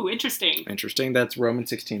 Ooh, interesting. Interesting. That's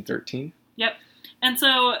Romans 16:13. Yep. And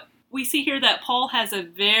so we see here that Paul has a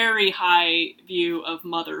very high view of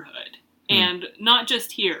motherhood. And not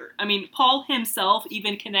just here. I mean, Paul himself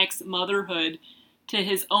even connects motherhood to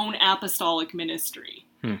his own apostolic ministry.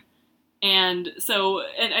 And so,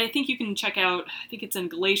 and I think you can check out, I think it's in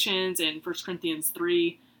Galatians and 1 Corinthians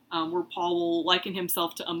 3, where Paul will liken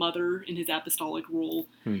himself to a mother in his apostolic role.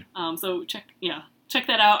 So check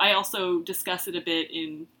that out. I also discuss it a bit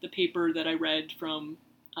in the paper that I read from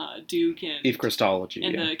Duke and Eve Christology,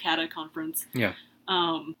 and the CATA conference. Yeah.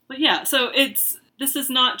 But yeah, so this is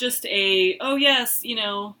not just a, oh yes,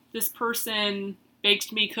 this person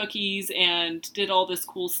baked me cookies and did all this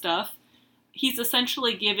cool stuff. He's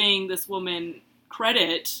essentially giving this woman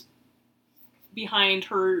credit behind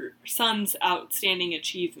her son's outstanding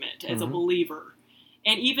achievement as a believer,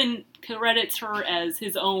 and even credits her as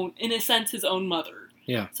his own, in a sense, his own mother.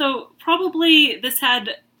 Yeah. So probably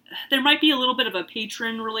there might be a little bit of a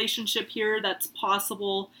patron relationship here that's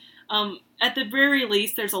possible. At the very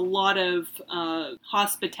least, there's a lot of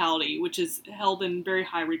hospitality, which is held in very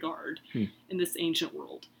high regard in this ancient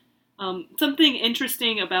world. Something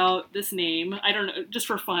interesting about this name, I don't know, just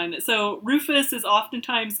for fun. So Rufus is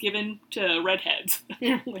oftentimes given to redheads,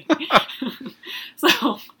 apparently.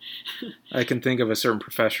 So I can think of a certain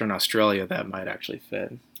professor in Australia that might actually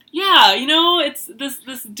fit. Yeah, it's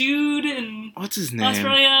this dude in What's his name?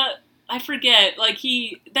 Australia. I forget.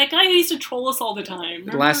 That guy who used to troll us all the time.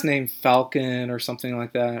 Remember? Last name Falcon or something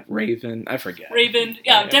like that. Raven. I forget. Raven.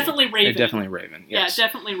 Yeah, definitely Raven. Definitely Raven. Yes. Yeah,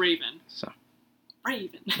 definitely Raven. So.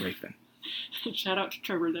 Raven. Shout out to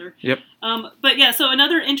Trevor there. Yep. But yeah, so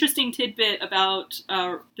another interesting tidbit about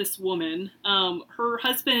this woman. Her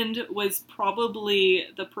husband was probably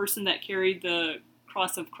the person that carried the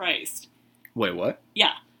cross of Christ. Wait, what?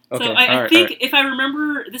 Yeah. Okay. So I think, if I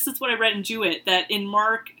remember, this is what I read in Jewett, that in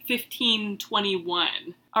Mark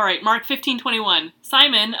 15:21. All right, Mark 15:21.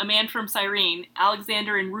 Simon, a man from Cyrene,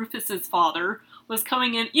 Alexander and Rufus's father, was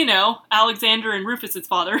coming in, Alexander and Rufus's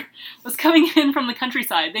father, was coming in from the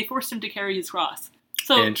countryside. They forced him to carry his cross.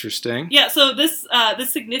 So interesting. Yeah, so this the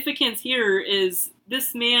significance here is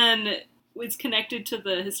this man was connected to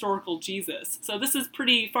the historical Jesus. So this is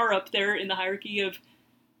pretty far up there in the hierarchy of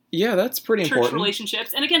that's pretty church important.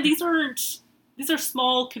 relationships. And again, these are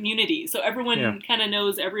small communities, so everyone kind of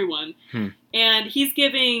knows everyone. And he's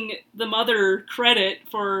giving the mother credit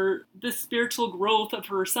for the spiritual growth of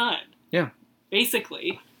her son. Yeah.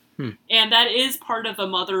 Basically. And that is part of a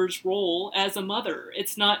mother's role as a mother.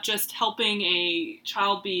 It's not just helping a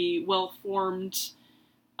child be well-formed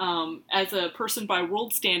as a person by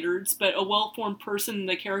world standards, but a well-formed person in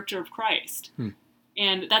the character of Christ.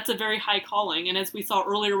 And that's a very high calling. And as we saw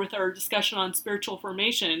earlier with our discussion on spiritual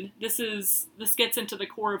formation, this gets into the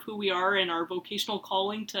core of who we are and our vocational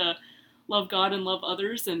calling to love God and love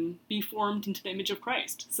others and be formed into the image of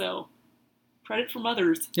Christ. So credit for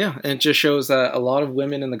mothers. Yeah, and it just shows that a lot of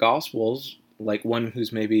women in the Gospels, like one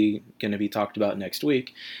who's maybe going to be talked about next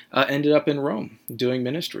week, ended up in Rome doing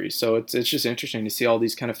ministry. So it's just interesting to see all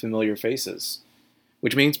these kind of familiar faces,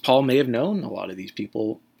 which means Paul may have known a lot of these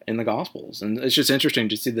people in the Gospels. And it's just interesting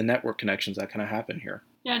to see the network connections that kind of happen here.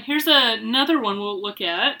 Yeah, and here's another one we'll look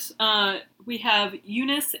at. We have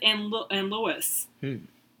Eunice and Lois,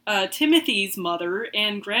 Timothy's mother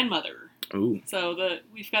and grandmother. Ooh. So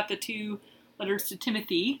we've got the two letters to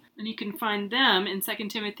Timothy, and you can find them in 2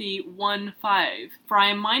 Timothy 1:5. For I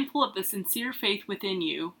am mindful of the sincere faith within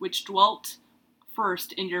you, which dwelt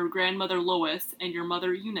first in your grandmother Lois and your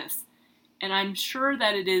mother Eunice, and I'm sure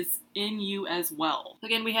that it is in you as well.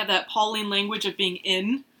 Again, we have that Pauline language of being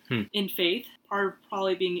in faith, part of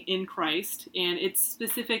probably being in Christ, and it's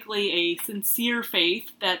specifically a sincere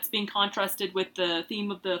faith that's being contrasted with the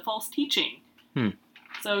theme of the false teaching.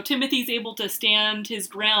 So Timothy's able to stand his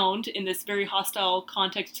ground in this very hostile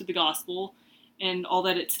context to the gospel and all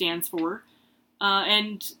that it stands for.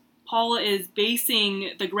 And Paul is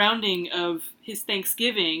basing the grounding of his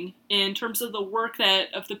thanksgiving in terms of the work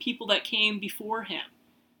of the people that came before him.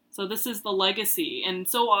 So this is the legacy. And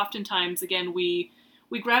so oftentimes, again, we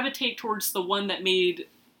gravitate towards the one that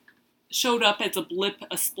showed up as a blip,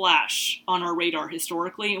 a splash on our radar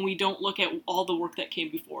historically, and we don't look at all the work that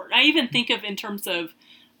came before. I even think of, in terms of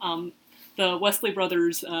the Wesley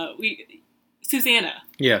brothers, Susanna.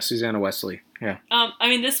 Yeah, Susanna Wesley. Yeah.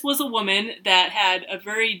 This was a woman that had a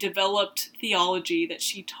very developed theology that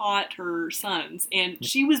she taught her sons, and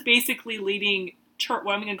she was basically leading church,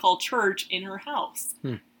 what I'm going to call church, in her house.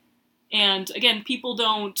 And again, people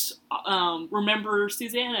don't remember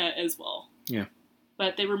Susanna as well. Yeah.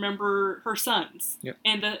 But they remember her sons. Yep.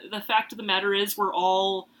 And the fact of the matter is, we're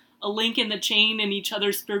all a link in the chain in each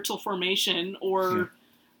other's spiritual formation, or,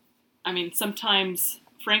 sometimes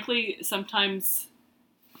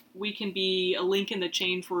we can be a link in the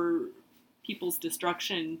chain for people's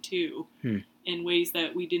destruction too, in ways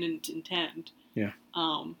that we didn't intend. Yeah.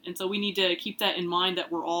 And so we need to keep that in mind,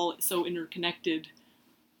 that we're all so interconnected.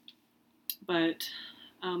 But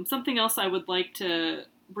something else I would like to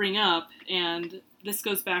bring up, and this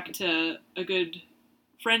goes back to a good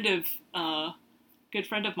friend of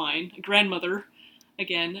mine, a grandmother.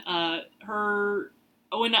 Again,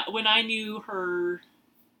 when I knew her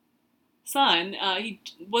son, he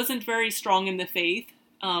wasn't very strong in the faith,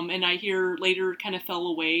 and I hear later kind of fell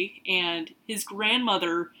away. And his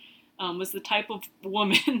grandmother was the type of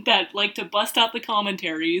woman that liked to bust out the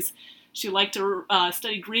commentaries. She liked to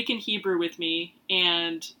study Greek and Hebrew with me,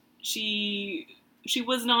 and she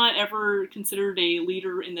was not ever considered a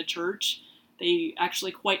leader in the church. They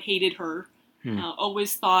actually quite hated her.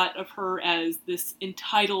 Always thought of her as this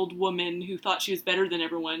entitled woman who thought she was better than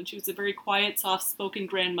everyone. She was a very quiet, soft-spoken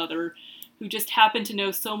grandmother who just happened to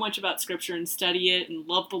know so much about Scripture and study it and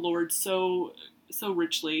love the Lord so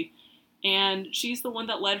richly. And she's the one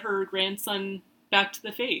that led her grandson back to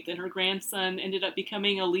the faith, and her grandson ended up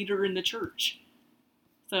becoming a leader in the church.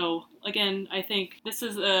 So, again, I think this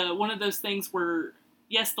is one of those things where,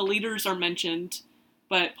 yes, the leaders are mentioned,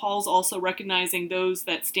 but Paul's also recognizing those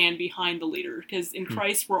that stand behind the leader, because in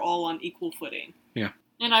Christ we're all on equal footing. Yeah.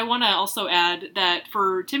 And I want to also add that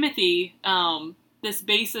for Timothy, this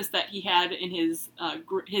basis that he had in his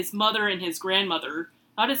mother and his grandmother,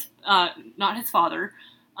 not his father,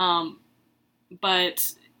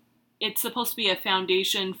 but it's supposed to be a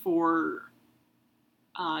foundation for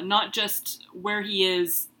not just where he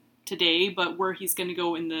is today, but where he's going to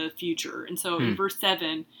go in the future. And so in verse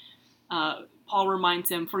 7, Paul reminds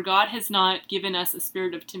him, "For God has not given us a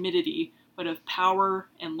spirit of timidity, but of power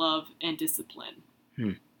and love and discipline."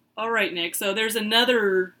 All right, Nick. So there's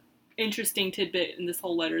another interesting tidbit in this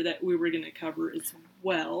whole letter that we were going to cover as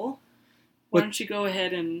well. Why don't you go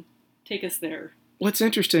ahead and take us there? What's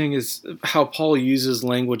interesting is how Paul uses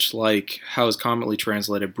language like how is commonly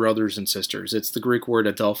translated brothers and sisters. It's the Greek word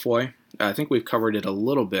adelphoi. I think we've covered it a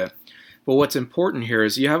little bit. But what's important here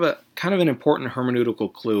is you have a kind of an important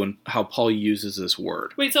hermeneutical clue in how Paul uses this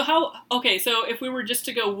word. Wait, so so if we were just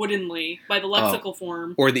to go woodenly by the lexical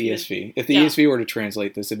form. Or the ESV. If the ESV were to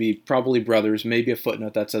translate this, it'd be probably brothers, maybe a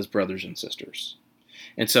footnote that says brothers and sisters.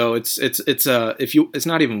 And so it's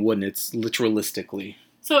not even wooden, it's literalistically.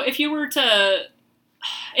 So if you were to,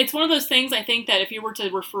 it's one of those things, I think, that if you were to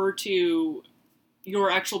refer to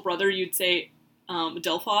your actual brother, you'd say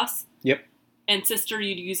adelphos. Yep. And sister,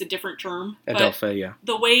 you'd use a different term. Adelphe, yeah.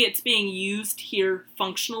 The way it's being used here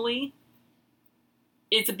functionally,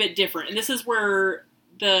 it's a bit different. And this is where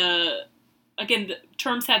the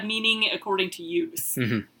terms have meaning according to use.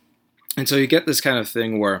 Mm-hmm. And so you get this kind of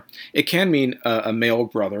thing where it can mean a male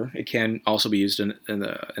brother. It can also be used in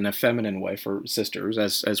a feminine way for sisters,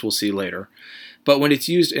 as we'll see later. But when it's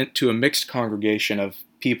used to a mixed congregation of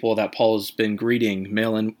people that Paul has been greeting,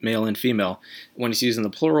 male and female, when it's used in the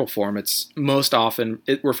plural form, it's most often,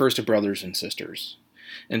 it refers to brothers and sisters.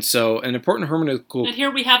 And so an important hermeneutical... And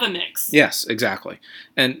here we have a mix. Yes, exactly.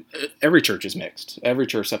 And every church is mixed. Every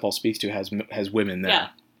church that Paul speaks to has women there. Yeah,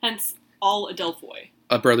 hence all adelphoi.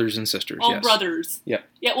 Brothers and sisters, all yes. Brothers. Yeah.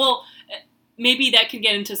 Yeah, well, maybe that can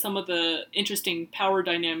get into some of the interesting power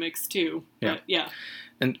dynamics too. Yeah. But, yeah.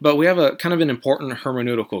 But we have a kind of an important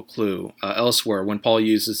hermeneutical clue elsewhere when Paul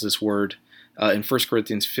uses this word in 1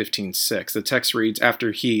 Corinthians 15:6. The text reads,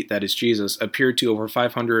 "After he, that is Jesus, appeared to over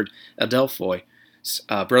 500 adelphoi,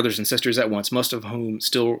 brothers and sisters at once, most of whom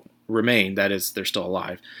still remain," that is, they're still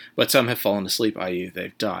alive, "but some have fallen asleep, i.e.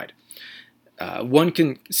 they've died." One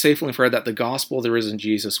can safely infer that the gospel of the risen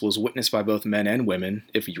Jesus was witnessed by both men and women,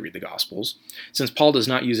 if you read the Gospels, since Paul does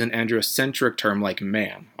not use an androcentric term like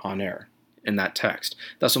man, aner, in that text.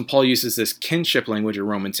 Thus, when Paul uses this kinship language in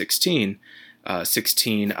Romans 16,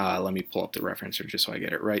 let me pull up the reference here just so I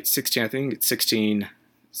get it right. 16, I think it's 17.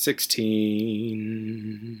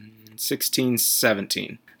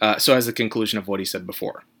 So as the conclusion of what he said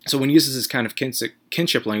before. So when he uses this kind of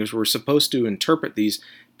kinship language, we're supposed to interpret these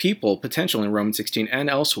people, potentially in Romans 16 and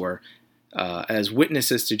elsewhere, as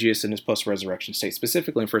witnesses to Jesus in his post-resurrection state,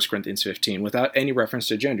 specifically in 1 Corinthians 15, without any reference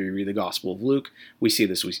to gender. You read the Gospel of Luke, we see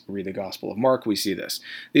this. We read the Gospel of Mark, we see this.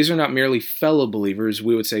 These are not merely fellow believers.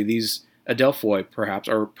 We would say these adelphoi, perhaps,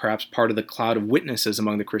 are perhaps part of the cloud of witnesses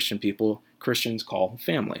among the Christian people Christians call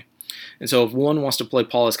family. And so if one wants to play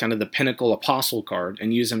Paul as kind of the pinnacle apostle card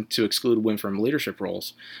and use him to exclude women from leadership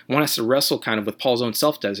roles, one has to wrestle kind of with Paul's own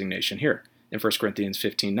self-designation here in 1 Corinthians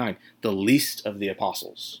 15:9, the least of the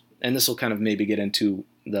apostles. And this will kind of maybe get into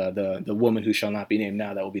the woman who shall not be named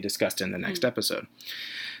now that will be discussed in the next episode.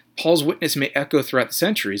 Paul's witness may echo throughout the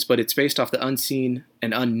centuries, but it's based off the unseen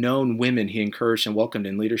and unknown women he encouraged and welcomed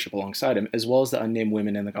in leadership alongside him, as well as the unnamed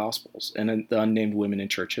women in the Gospels and the unnamed women in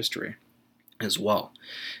church history as well.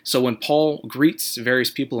 So when Paul greets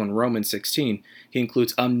various people in Romans 16, he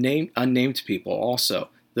includes unnamed people also,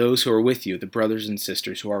 those who are with you, the brothers and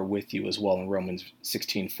sisters who are with you as well in Romans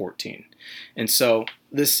 16:14. And so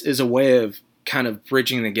this is a way of kind of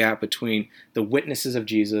bridging the gap between the witnesses of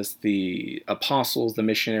Jesus, the apostles, the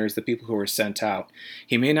missionaries, the people who were sent out.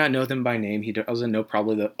 He may not know them by name. He doesn't know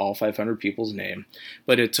probably all 500 people's name,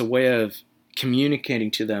 but it's a way of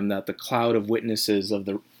communicating to them that the cloud of witnesses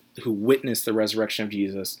who witnessed the resurrection of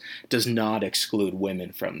Jesus does not exclude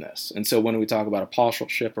women from this. And so when we talk about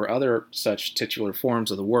apostleship or other such titular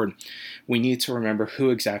forms of the word, we need to remember who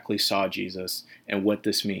exactly saw Jesus and what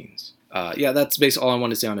this means. That's basically all I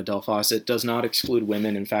want to say on adelphos. It does not exclude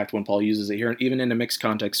women. In fact, when Paul uses it here, even in a mixed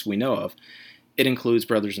context we know of, it includes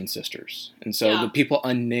brothers and sisters. And so the people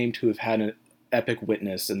unnamed who have had an epic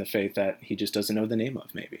witness in the faith that he just doesn't know the name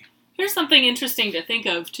of, maybe. Here's something interesting to think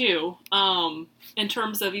of, too, in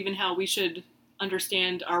terms of even how we should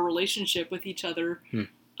understand our relationship with each other,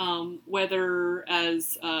 whether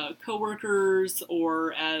as co-workers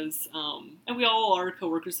or as, and we all are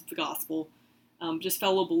co-workers of the gospel, just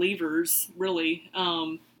fellow believers, really.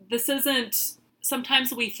 This isn't,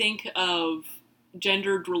 sometimes we think of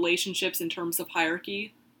gendered relationships in terms of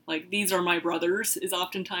hierarchy, like these are my brothers is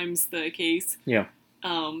oftentimes the case. Yeah.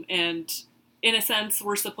 And in a sense,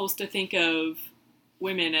 we're supposed to think of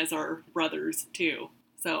women as our brothers too.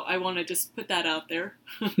 So I want to just put that out there.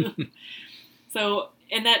 So,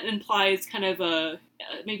 and that implies kind of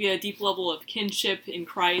maybe a deep level of kinship in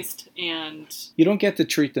Christ, and you don't get to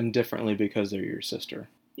treat them differently because they're your sister.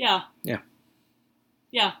 Yeah. Yeah.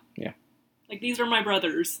 Yeah. Yeah. Like, these are my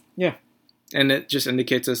brothers. Yeah. And it just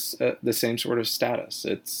indicates us the same sort of status.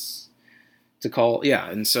 It's to call,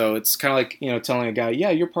 and so it's kind of like, telling a guy,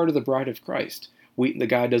 you're part of the bride of Christ. The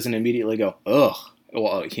guy doesn't immediately go, ugh.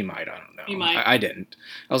 Well, he might, I don't know. He might. I didn't.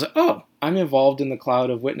 I was like, oh, I'm involved in the cloud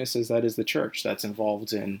of witnesses that is the church, that's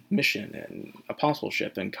involved in mission and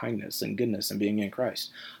apostleship and kindness and goodness and being in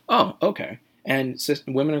Christ. Oh, okay. And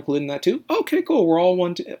women are included in that too? Okay, cool. We're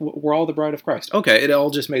all the bride of Christ. Okay, it all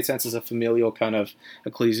just made sense as a familial kind of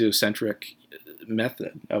ecclesiocentric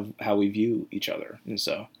method of how we view each other. And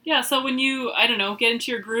so so when you, get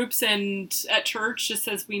into your groups and at church, just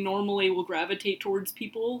as we normally will gravitate towards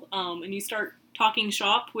people, and you start talking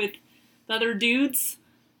shop with the other dudes,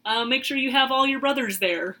 make sure you have all your brothers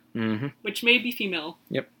there, which may be female.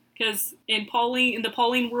 Yep. Because in the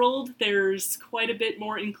Pauline world, there's quite a bit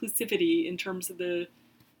more inclusivity in terms of the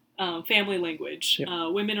family language. Yep.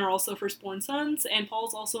 Women are also firstborn sons, and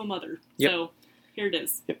Paul's also a mother. Yep. So here it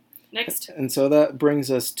is. Yep. Next. And so that brings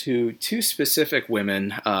us to two specific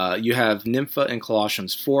women. You have Nympha in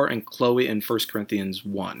Colossians 4 and Chloe in 1 Corinthians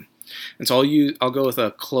 1. And so I'll go with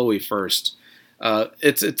Chloe first.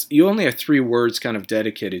 You only have 3 words kind of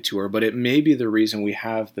dedicated to her, but it may be the reason we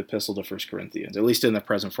have the epistle to 1 Corinthians, at least in the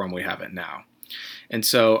present form we have it now. And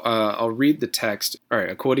so I'll read the text. All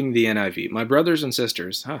right, quoting the NIV. My brothers and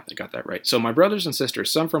sisters, I got that right. So my brothers and sisters,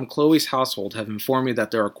 some from Chloe's household have informed me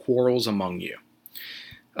that there are quarrels among you.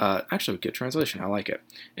 Actually, good translation. I like it.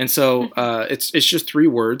 And so it's just 3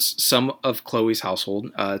 words, some of Chloe's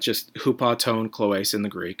household, just hupa ton chloes in the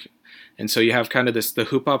Greek. And so you have kind of the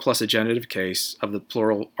hupa plus a genitive case of the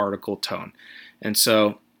plural article ton. And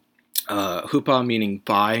so hupa meaning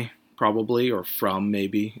by, probably, or from,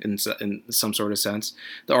 maybe, in some sort of sense.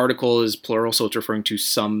 The article is plural, so it's referring to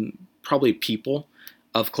some, probably people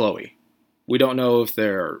of Chloe. We don't know if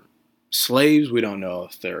they're slaves. We don't know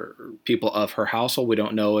if they're people of her household. We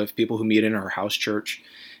don't know if people who meet in her house church.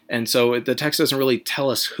 And so the text doesn't really tell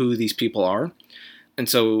us who these people are. And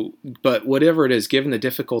so, but whatever it is, given the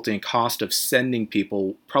difficulty and cost of sending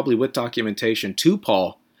people, probably with documentation, to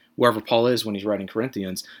Paul, wherever Paul is when he's writing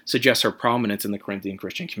Corinthians, suggests her prominence in the Corinthian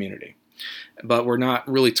Christian community. But we're not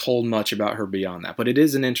really told much about her beyond that. But it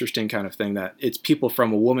is an interesting kind of thing that it's people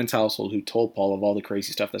from a woman's household who told Paul of all the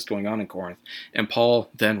crazy stuff that's going on in Corinth. And Paul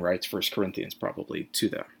then writes 1 Corinthians probably to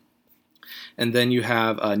them. And then you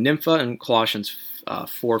have Nympha in Colossians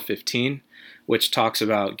 4:15, which talks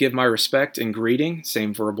about give my respect and greeting,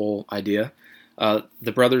 same verbal idea,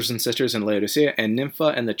 the brothers and sisters in Laodicea, and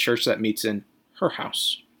Nympha and the church that meets in her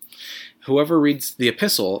house. Whoever reads the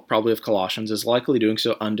epistle, probably of Colossians, is likely doing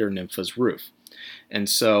so under Nympha's roof. And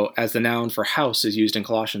so, as the noun for house is used in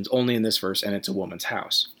Colossians only in this verse, and it's a woman's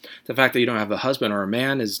house. The fact that you don't have a husband or a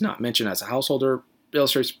man is not mentioned as a householder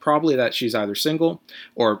illustrates probably that she's either single,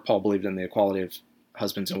 or Paul believed in the equality of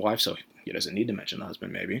husbands and wives, so he doesn't need to mention the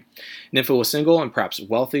husband, maybe. Nympha was single and perhaps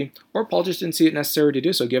wealthy, or Paul just didn't see it necessary to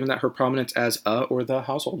do so, given that her prominence as a or the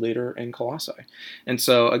household leader in Colossae. And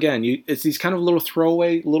so, again, it's these kind of little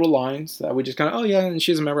throwaway little lines that we just kind of, and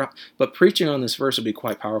she's a member. But preaching on this verse would be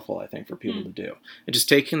quite powerful, I think, for people to do. And just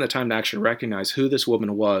taking the time to actually recognize who this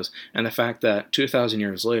woman was, and the fact that 2,000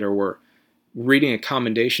 years later, we're reading a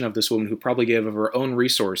commendation of this woman who probably gave of her own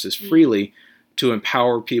resources freely to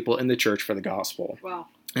empower people in the church for the gospel. Wow.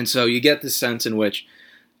 And so you get this sense in which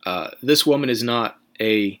this woman is not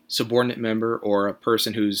a subordinate member or a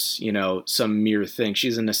person who's, some mere thing.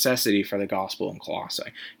 She's a necessity for the gospel in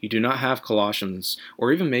Colossae. You do not have Colossians,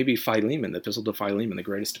 or even maybe Philemon, the epistle to Philemon, the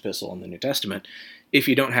greatest epistle in the New Testament, if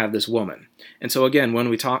you don't have this woman. And so again, when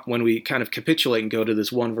we kind of capitulate and go to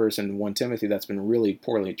this one verse in 1 Timothy that's been really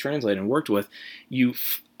poorly translated and worked with, you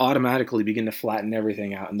automatically begin to flatten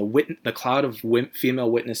everything out, and the cloud of female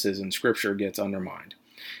witnesses in Scripture gets undermined.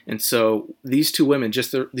 And so these two women,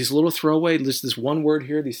 just these little throwaway, just this one word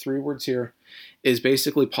here, these 3 words here, is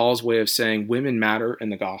basically Paul's way of saying women matter in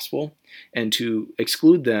the gospel, and to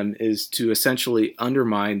exclude them is to essentially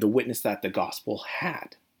undermine the witness that the gospel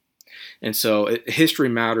had. And so history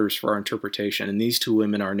matters for our interpretation, and these two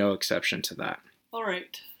women are no exception to that. All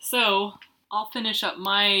right, so I'll finish up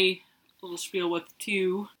my little spiel with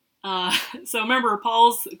 2. So remember,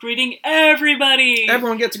 Paul's greeting everybody.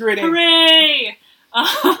 Everyone gets a greeting. Hooray!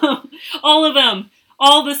 All of them.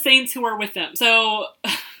 All the saints who are with them. So,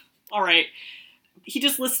 all right. He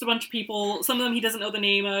just lists a bunch of people. Some of them he doesn't know the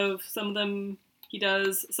name of. Some of them he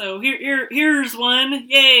does. So here's one.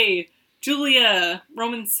 Yay! Julia,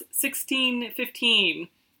 Romans 16:15.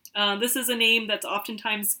 This is a name that's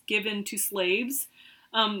oftentimes given to slaves.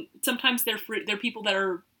 Sometimes they're people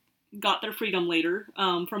that got their freedom later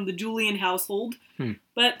from the Julian household.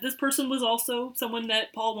 But this person was also someone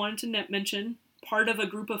that Paul wanted to mention, part of a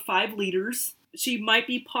group of 5 leaders. She might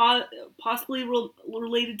be possibly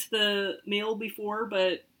related to the male before,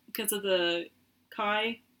 but because of the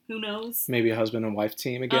Chi, who knows? Maybe a husband and wife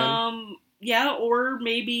team again? Yeah, or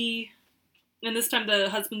maybe, and this time the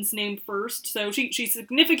husband's name first. So she's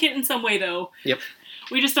significant in some way, though. Yep.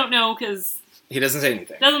 We just don't know because he doesn't say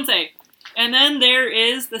anything. Doesn't say. And then there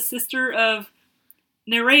is the sister of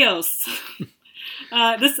Nereus.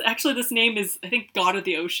 This name is, I think, God of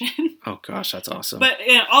the Ocean. Oh gosh, that's awesome. But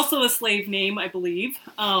also a slave name, I believe.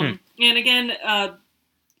 And again,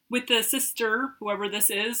 with the sister, whoever this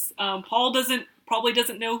is, Paul probably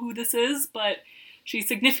doesn't know who this is, but she's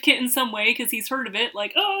significant in some way because he's heard of it.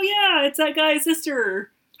 Like, oh yeah, it's that guy's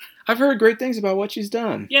sister. I've heard great things about what she's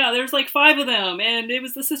done. Yeah, there's like 5 of them, and it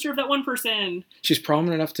was the sister of that one person. She's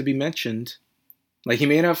prominent enough to be mentioned. Like, he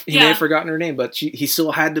may have forgotten her name, but he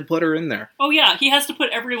still had to put her in there. Oh, yeah. He has to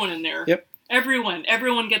put everyone in there. Yep.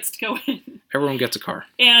 Everyone gets to go in. Everyone gets a car.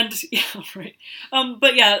 And, yeah, right.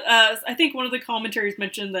 But, yeah, I think one of the commentaries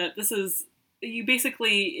mentioned that this is, you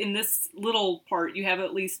basically, in this little part, you have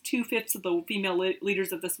at least 2/5 of the female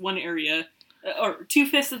leaders of this one area, or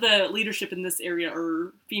 2/5 of the leadership in this area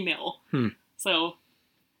are female. So...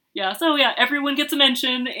 Yeah, everyone gets a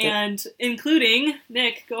mention, and including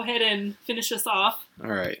Nick. Go ahead and finish us off.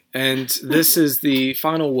 All right, and this is the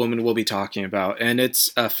final woman we'll be talking about, and it's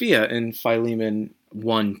Apphia in Philemon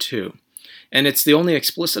 1:2. And it's the only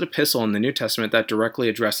explicit epistle in the New Testament that directly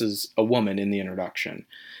addresses a woman in the introduction.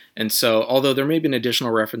 And so, although there may be an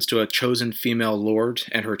additional reference to a chosen female lord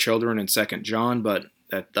and her children in 2 John, but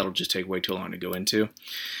that'll just take way too long to go into.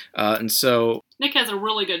 And so... Nick has a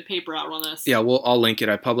really good paper out on this. Yeah, I'll link it.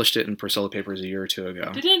 I published it in Priscilla Papers a year or 2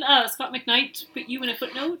 ago. Didn't Scott McKnight put you in a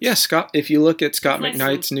footnote? Yeah, Scott. If you look at Scott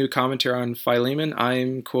McKnight's new commentary on Philemon,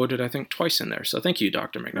 I'm quoted, I think, twice in there. So thank you,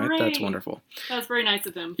 Dr. McKnight. Hooray. That's wonderful. That was very nice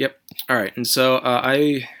of him. Yep. All right. And so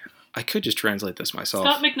I could just translate this myself.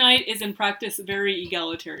 Scott McKnight is in practice very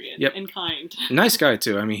egalitarian and kind. Nice guy,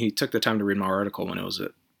 too. I mean, he took the time to read my article when it was a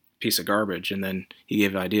piece of garbage, and then he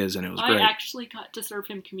gave ideas, and it was great. I actually got to serve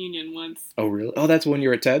him communion once. Oh, really? Oh, that's when you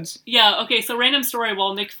were at Ted's? Yeah, okay, so random story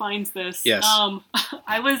while Nick finds this. Yes.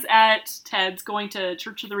 I was at Ted's going to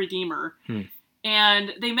Church of the Redeemer,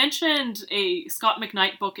 and they mentioned a Scott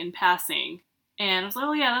McKnight book in passing, and I was like,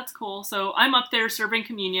 oh yeah, that's cool. So I'm up there serving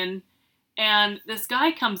communion, and this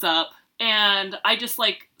guy comes up, and I just,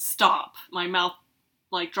 stop. My mouth,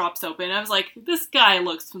 drops open. I was like, this guy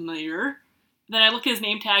looks familiar. Then I look at his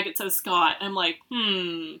name tag, it says Scott. I'm like,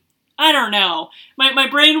 I don't know. My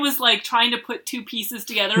brain was trying to put 2 pieces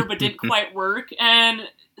together, but didn't quite work. And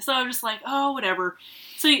so I was just like, oh, whatever.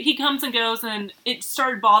 So he comes and goes, and it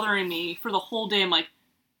started bothering me for the whole day. I'm like,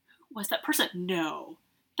 who was that person? No,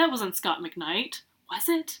 that wasn't Scott McKnight. Was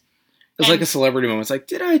it? It was like a celebrity moment. It's like,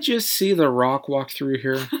 did I just see The Rock walk through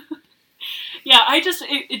here? Yeah,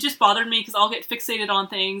 it just bothered me because I'll get fixated on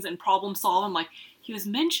things and problem solve. I'm like, he was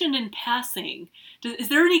mentioned in passing. Is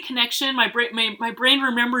there any connection? My brain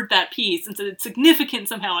remembered that piece and said it's significant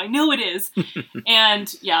somehow. I know it is.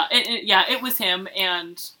 And it was him.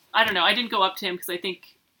 And I don't know. I didn't go up to him because I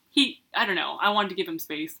think I don't know. I wanted to give him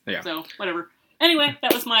space. Yeah. So whatever. Anyway,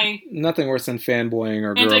 that was my Nothing worse than fanboying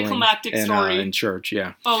or anticlimactic story in church,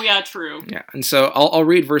 yeah. Oh, yeah, true. Yeah, and so I'll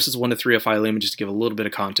read verses 1 to 3 of Philemon just to give a little bit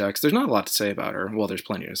of context. There's not a lot to say about her. Well, there's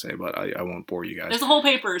plenty to say, but I won't bore you guys. There's a whole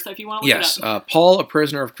paper, so if you want to look it up. Paul, a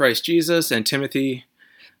prisoner of Christ Jesus, and Timothy,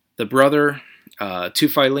 the brother, to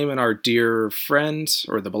Philemon, our dear friend,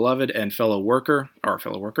 or the beloved, and fellow worker,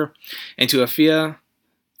 and to Apphia,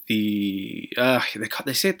 they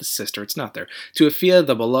say it the sister. It's not there. To Apphia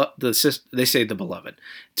they say the beloved.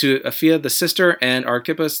 To Apphia the sister, and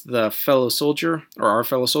Archippus the fellow soldier, or our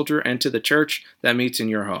fellow soldier, and to the church that meets in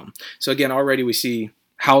your home. So again, already we see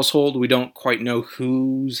household. We don't quite know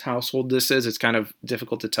whose household this is. It's kind of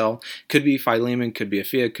difficult to tell. Could be Philemon, could be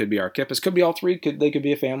Apphia, could be Archippus, could be all three. They could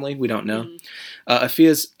be a family. We don't know.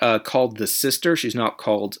 Aphia's called the sister. She's not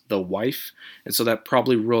called the wife. And so that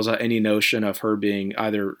probably rules out any notion of her being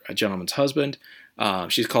either a gentleman's husband.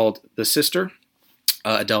 She's called the sister,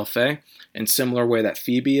 Adelphi, in similar way that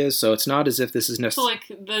Phoebe is. So it's not as if this is necessarily...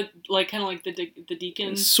 So kind of like the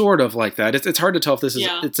deacon? Sort of like that. It's hard to tell if this is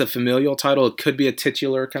it's a familial title. It could be a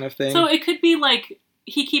titular kind of thing. So it could be like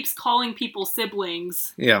he keeps calling people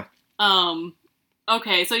siblings. Yeah.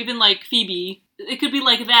 Okay, so even like Phoebe, it could be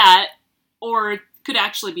like that, or it could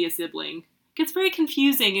actually be a sibling. It gets very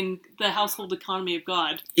confusing in the household economy of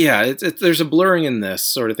God. Yeah, there's a blurring in this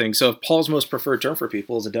sort of thing. So if Paul's most preferred term for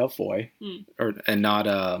people is Adelphoi, and not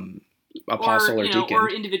apostle or deacon. Or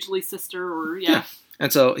individually sister, or yeah.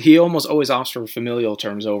 And so he almost always opts for familial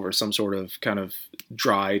terms over some sort of kind of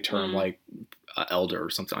dry term like elder or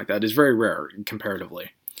something like that. It's very rare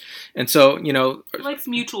comparatively. And so, he likes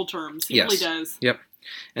mutual terms. He really does. Yep.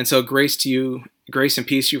 And so grace and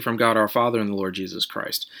peace to you from God our Father and the Lord Jesus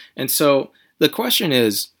Christ. And so the question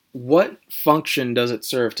is, what function does it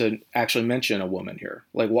serve to actually mention a woman here?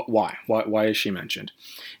 Like, why? Why is she mentioned?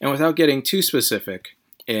 And without getting too specific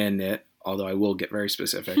in it, although I will get very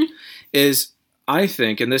specific, is I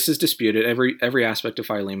think, and this is disputed, every aspect of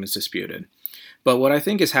Philemon is disputed, but what I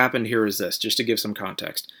think has happened here is this, just to give some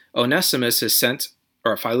context. Philemon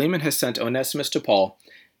has sent Onesimus to Paul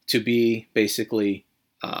to be basically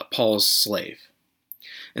Paul's slave.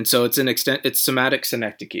 And so it's somatic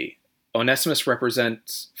synecdoche. Onesimus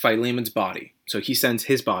represents Philemon's body. So he sends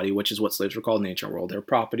his body, which is what slaves were called in the ancient world. Their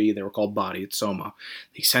property, they were called body, it's soma.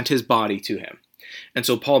 He sent his body to him. And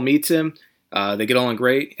so Paul meets him, they get along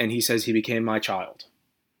great, and he says he became my child.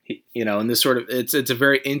 And this sort of, it's a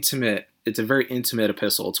very intimate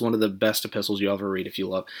epistle. It's one of the best epistles you'll ever read if you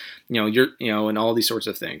love, and all these sorts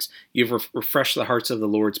of things. You've refreshed the hearts of the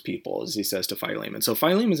Lord's people, as he says to Philemon. So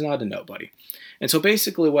Philemon's not a nobody. And so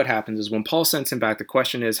basically what happens is when Paul sends him back, the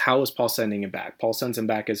question is, how is Paul sending him back? Paul sends him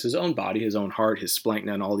back as his own body, his own heart, his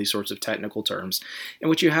splankna, and all these sorts of technical terms. And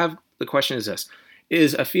what you have, the question is this,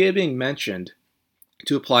 is Apphia being mentioned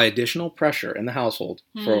to apply additional pressure in the household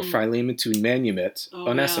for Philemon to manumit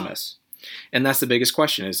Onesimus? Yeah. And that's the biggest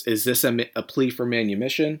question, is this a plea for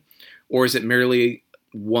manumission, or is it merely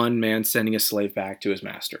one man sending a slave back to his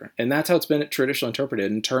master? And that's how it's been traditionally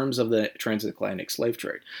interpreted in terms of the transatlantic slave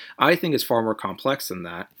trade. I think it's far more complex than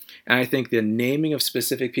that, and I think the naming of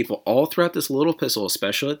specific people all throughout this little epistle,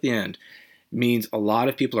 especially at the end, means a lot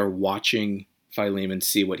of people are watching Philemon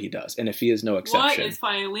see what he does, and if he is no exception. What is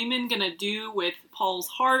Philemon going to do with Paul's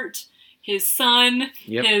heart, his son,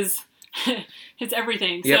 his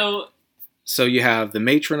everything? Yep. So you have the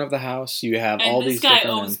matron of the house, you have all these different...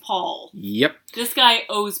 And this guy owes Paul. Yep. This guy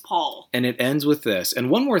owes Paul. And it ends with this. And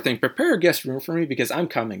one more thing, prepare a guest room for me because I'm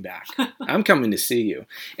coming back. I'm coming to see you.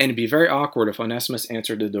 And it'd be very awkward if Onesimus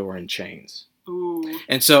answered the door in chains. Ooh.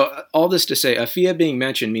 And so all this to say, Apphia being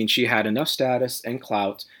mentioned means she had enough status and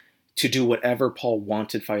clout to do whatever Paul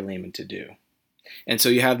wanted Philemon to do. And so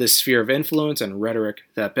you have this sphere of influence and rhetoric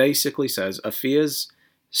that basically says Aphia's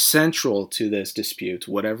central to this dispute,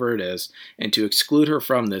 whatever it is, and to exclude her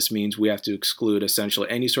from this means we have to exclude essentially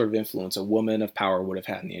any sort of influence a woman of power would have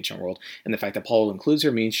had in the ancient world. And the fact that Paul includes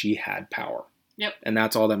her means she had power. Yep. And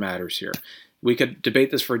that's all that matters here. We could debate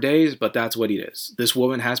this for days, but that's what it is. This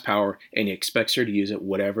woman has power, and he expects her to use it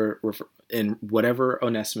whatever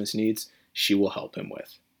Onesimus needs, she will help him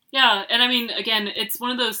with. Yeah, and I mean, again, it's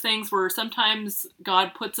one of those things where sometimes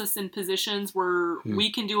God puts us in positions where we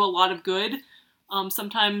can do a lot of good.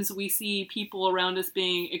 Sometimes we see people around us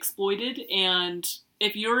being exploited, and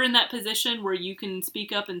if you're in that position where you can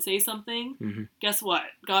speak up and say something, guess what?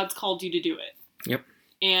 God's called you to do it. Yep.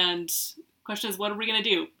 And the question is, what are we going to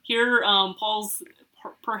do? Here, Paul's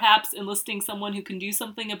perhaps enlisting someone who can do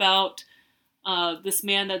something about this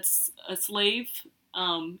man that's a slave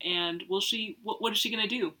And will she? What is she going to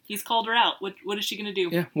do? He's called her out. What is she going to do?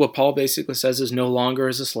 Yeah, what Paul basically says is no longer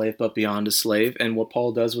as a slave, but beyond a slave. And what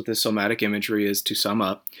Paul does with this somatic imagery is, to sum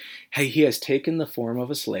up, hey, he has taken the form of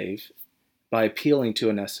a slave by appealing to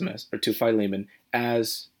Onesimus, or to Philemon,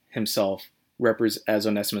 as himself, as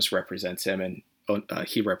Onesimus represents him, and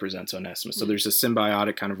he represents Onesimus. So there's a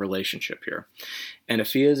symbiotic kind of relationship here. And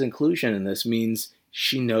Aphia's inclusion in this means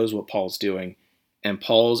she knows what Paul's doing, and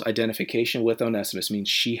Paul's identification with Onesimus means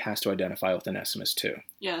she has to identify with Onesimus too.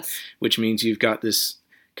 Yes. Which means you've got this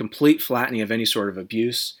complete flattening of any sort of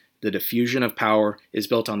abuse. The diffusion of power is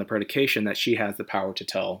built on the predication that she has the power to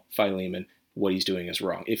tell Philemon what he's doing is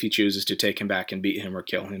wrong. If he chooses to take him back and beat him or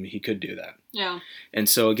kill him, he could do that. Yeah. And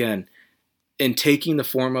so again, in taking the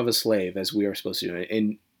form of a slave, as we are supposed to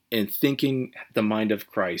do, in thinking the mind of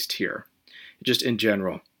Christ here, just in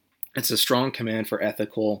general, it's a strong command for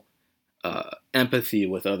ethical empathy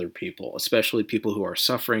with other people, especially people who are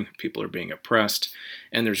suffering, people who are being oppressed.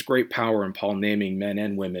 And there's great power in Paul naming men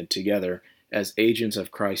and women together as agents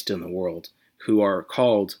of Christ in the world, who are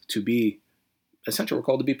called to be, essentially, we're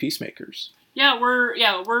called to be peacemakers. Yeah,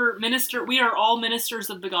 we are all ministers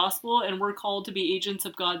of the gospel, and we're called to be agents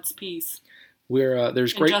of God's peace.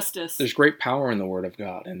 There's and justice. There's great power in the Word of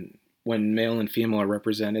God, and when male and female are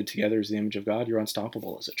represented together as the image of God, you're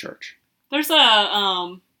unstoppable as a church. There's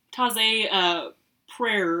a Taizé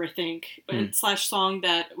prayer, I think, / song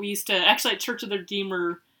that we used to actually at Church of the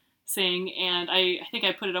Redeemer sing, and I think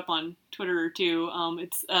I put it up on Twitter too.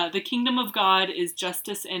 It's the kingdom of God is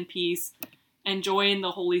justice and peace, and joy in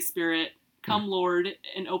the Holy Spirit. Come, Lord,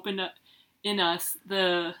 and open up in us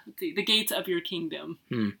the gates of your kingdom.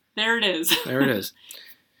 There it is. There it is.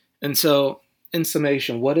 And so, in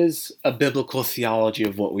summation, what is a biblical theology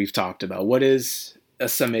of what we've talked about? What is a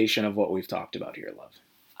summation of what we've talked about here, love?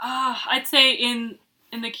 I'd say in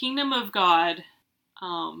the kingdom of God,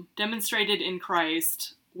 demonstrated in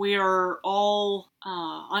Christ, we are all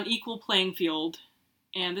on equal playing field,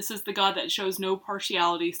 and this is the God that shows no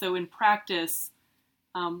partiality. So in practice,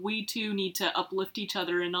 we too need to uplift each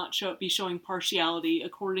other and not be showing partiality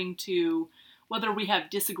according to whether we have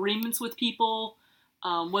disagreements with people,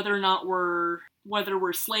 whether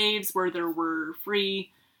we're slaves, whether we're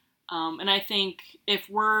free. And I think if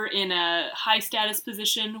we're in a high status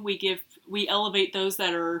position, we elevate those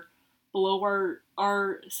that are below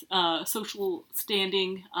our social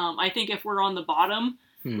standing. I think if we're on the bottom,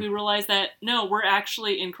 we realize that no, we're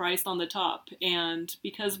actually in Christ on the top, and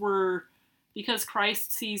because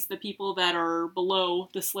Christ sees the people that are below,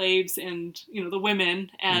 the slaves and the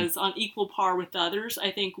women, as on equal par with the others,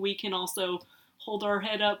 I think we can also hold our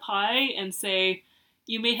head up high and say,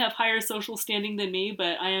 you may have higher social standing than me,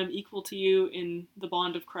 but I am equal to you in the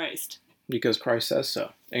bond of Christ. Because Christ says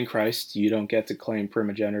so. In Christ, you don't get to claim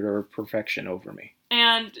primogeniture or perfection over me.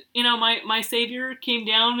 And, my Savior came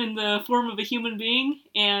down in the form of a human being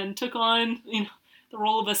and took on, the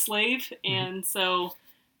role of a slave. And so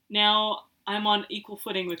now I'm on equal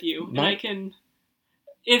footing with you. And I can,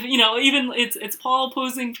 even it's Paul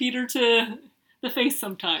opposing Peter to the face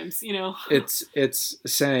sometimes, It's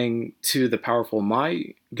saying to the powerful,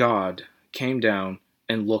 my God came down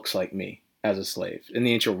and looks like me as a slave in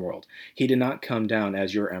the ancient world. He did not come down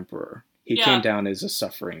as your emperor. He came down as a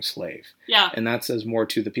suffering slave. Yeah. And that says more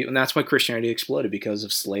to the people. And that's why Christianity exploded, because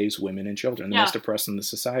of slaves, women, and children. The most oppressed in the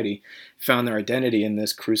society found their identity in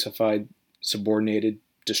this crucified, subordinated,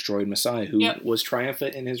 destroyed Messiah who was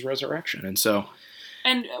triumphant in his resurrection. And so...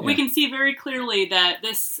 And we can see very clearly that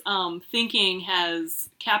this thinking has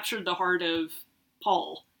captured the heart of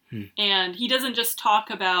Paul. And he doesn't just talk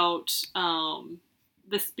about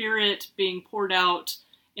the Spirit being poured out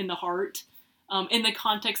in the heart in the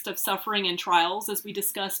context of suffering and trials, as we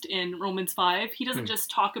discussed in Romans 5. He doesn't just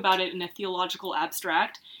talk about it in a theological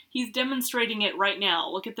abstract. He's demonstrating it right now.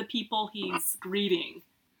 Look at the people he's greeting.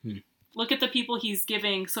 Look at the people he's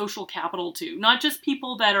giving social capital to. Not just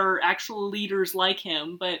people that are actual leaders like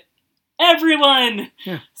him, but everyone.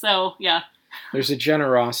 Yeah. So, yeah. There's a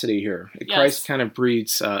generosity here. Yes. Christ kind of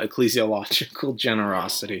breeds ecclesiological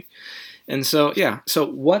generosity. And so, So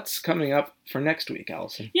what's coming up for next week,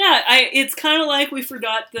 Allison? Yeah, it's kind of like we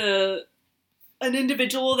forgot an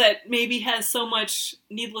individual that maybe has so much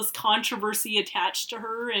needless controversy attached to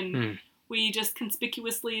her, and we just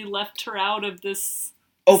conspicuously left her out of this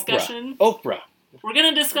discussion. Oprah. We're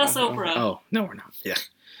going to discuss Oprah. Oh, no, we're not. Yeah.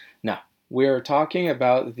 No. We're talking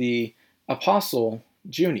about the Apostle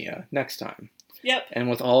Junia next time. Yep. And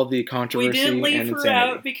with all the controversy and insanity. We didn't leave her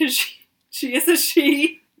out because she is a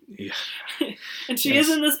she. Yeah. And she is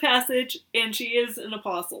in this passage, and she is an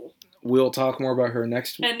apostle. We'll talk more about her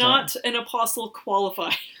next week. And not an apostle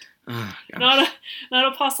qualified. Oh,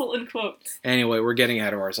 not apostle in quotes. Anyway, we're getting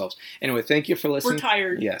ahead of ourselves. Anyway, thank you for listening. We're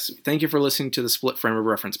tired. Yes. Thank you for listening to the Split Frame of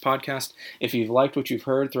Reference podcast. If you've liked what you've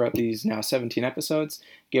heard throughout these now 17 episodes,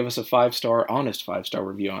 give us a 5-star, honest 5-star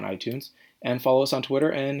review on iTunes. And follow us on Twitter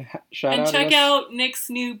and shout out. And check out Nick's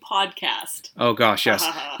new podcast. Oh gosh, yes.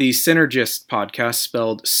 The Synergist podcast,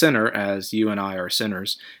 spelled sinner as you and I are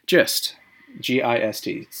sinners. Gist. Gist.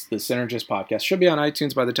 It's the Synergist podcast. Should be on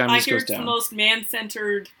iTunes by the time this goes down. It's the most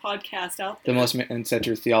man-centered podcast out there. The most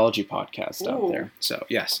man-centered theology podcast out there. So,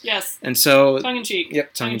 yes. Yes. And so... Tongue-in-cheek.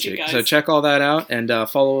 Yep, tongue-in-cheek. Guys. So check all that out and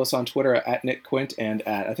follow us on Twitter at Nick Quint and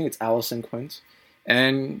at, I think it's Allison Quint.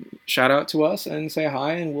 And shout out to us and say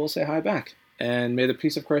hi, and we'll say hi back. And may the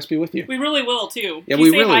peace of Christ be with you. We really will too. Yeah, if you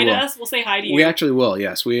we say really hi will. to us, we'll say hi to you. We actually will.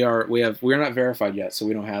 Yes, we are not verified yet, so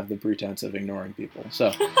we don't have the pretense of ignoring people.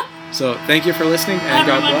 So thank you for listening, and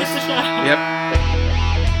God bless. Yep.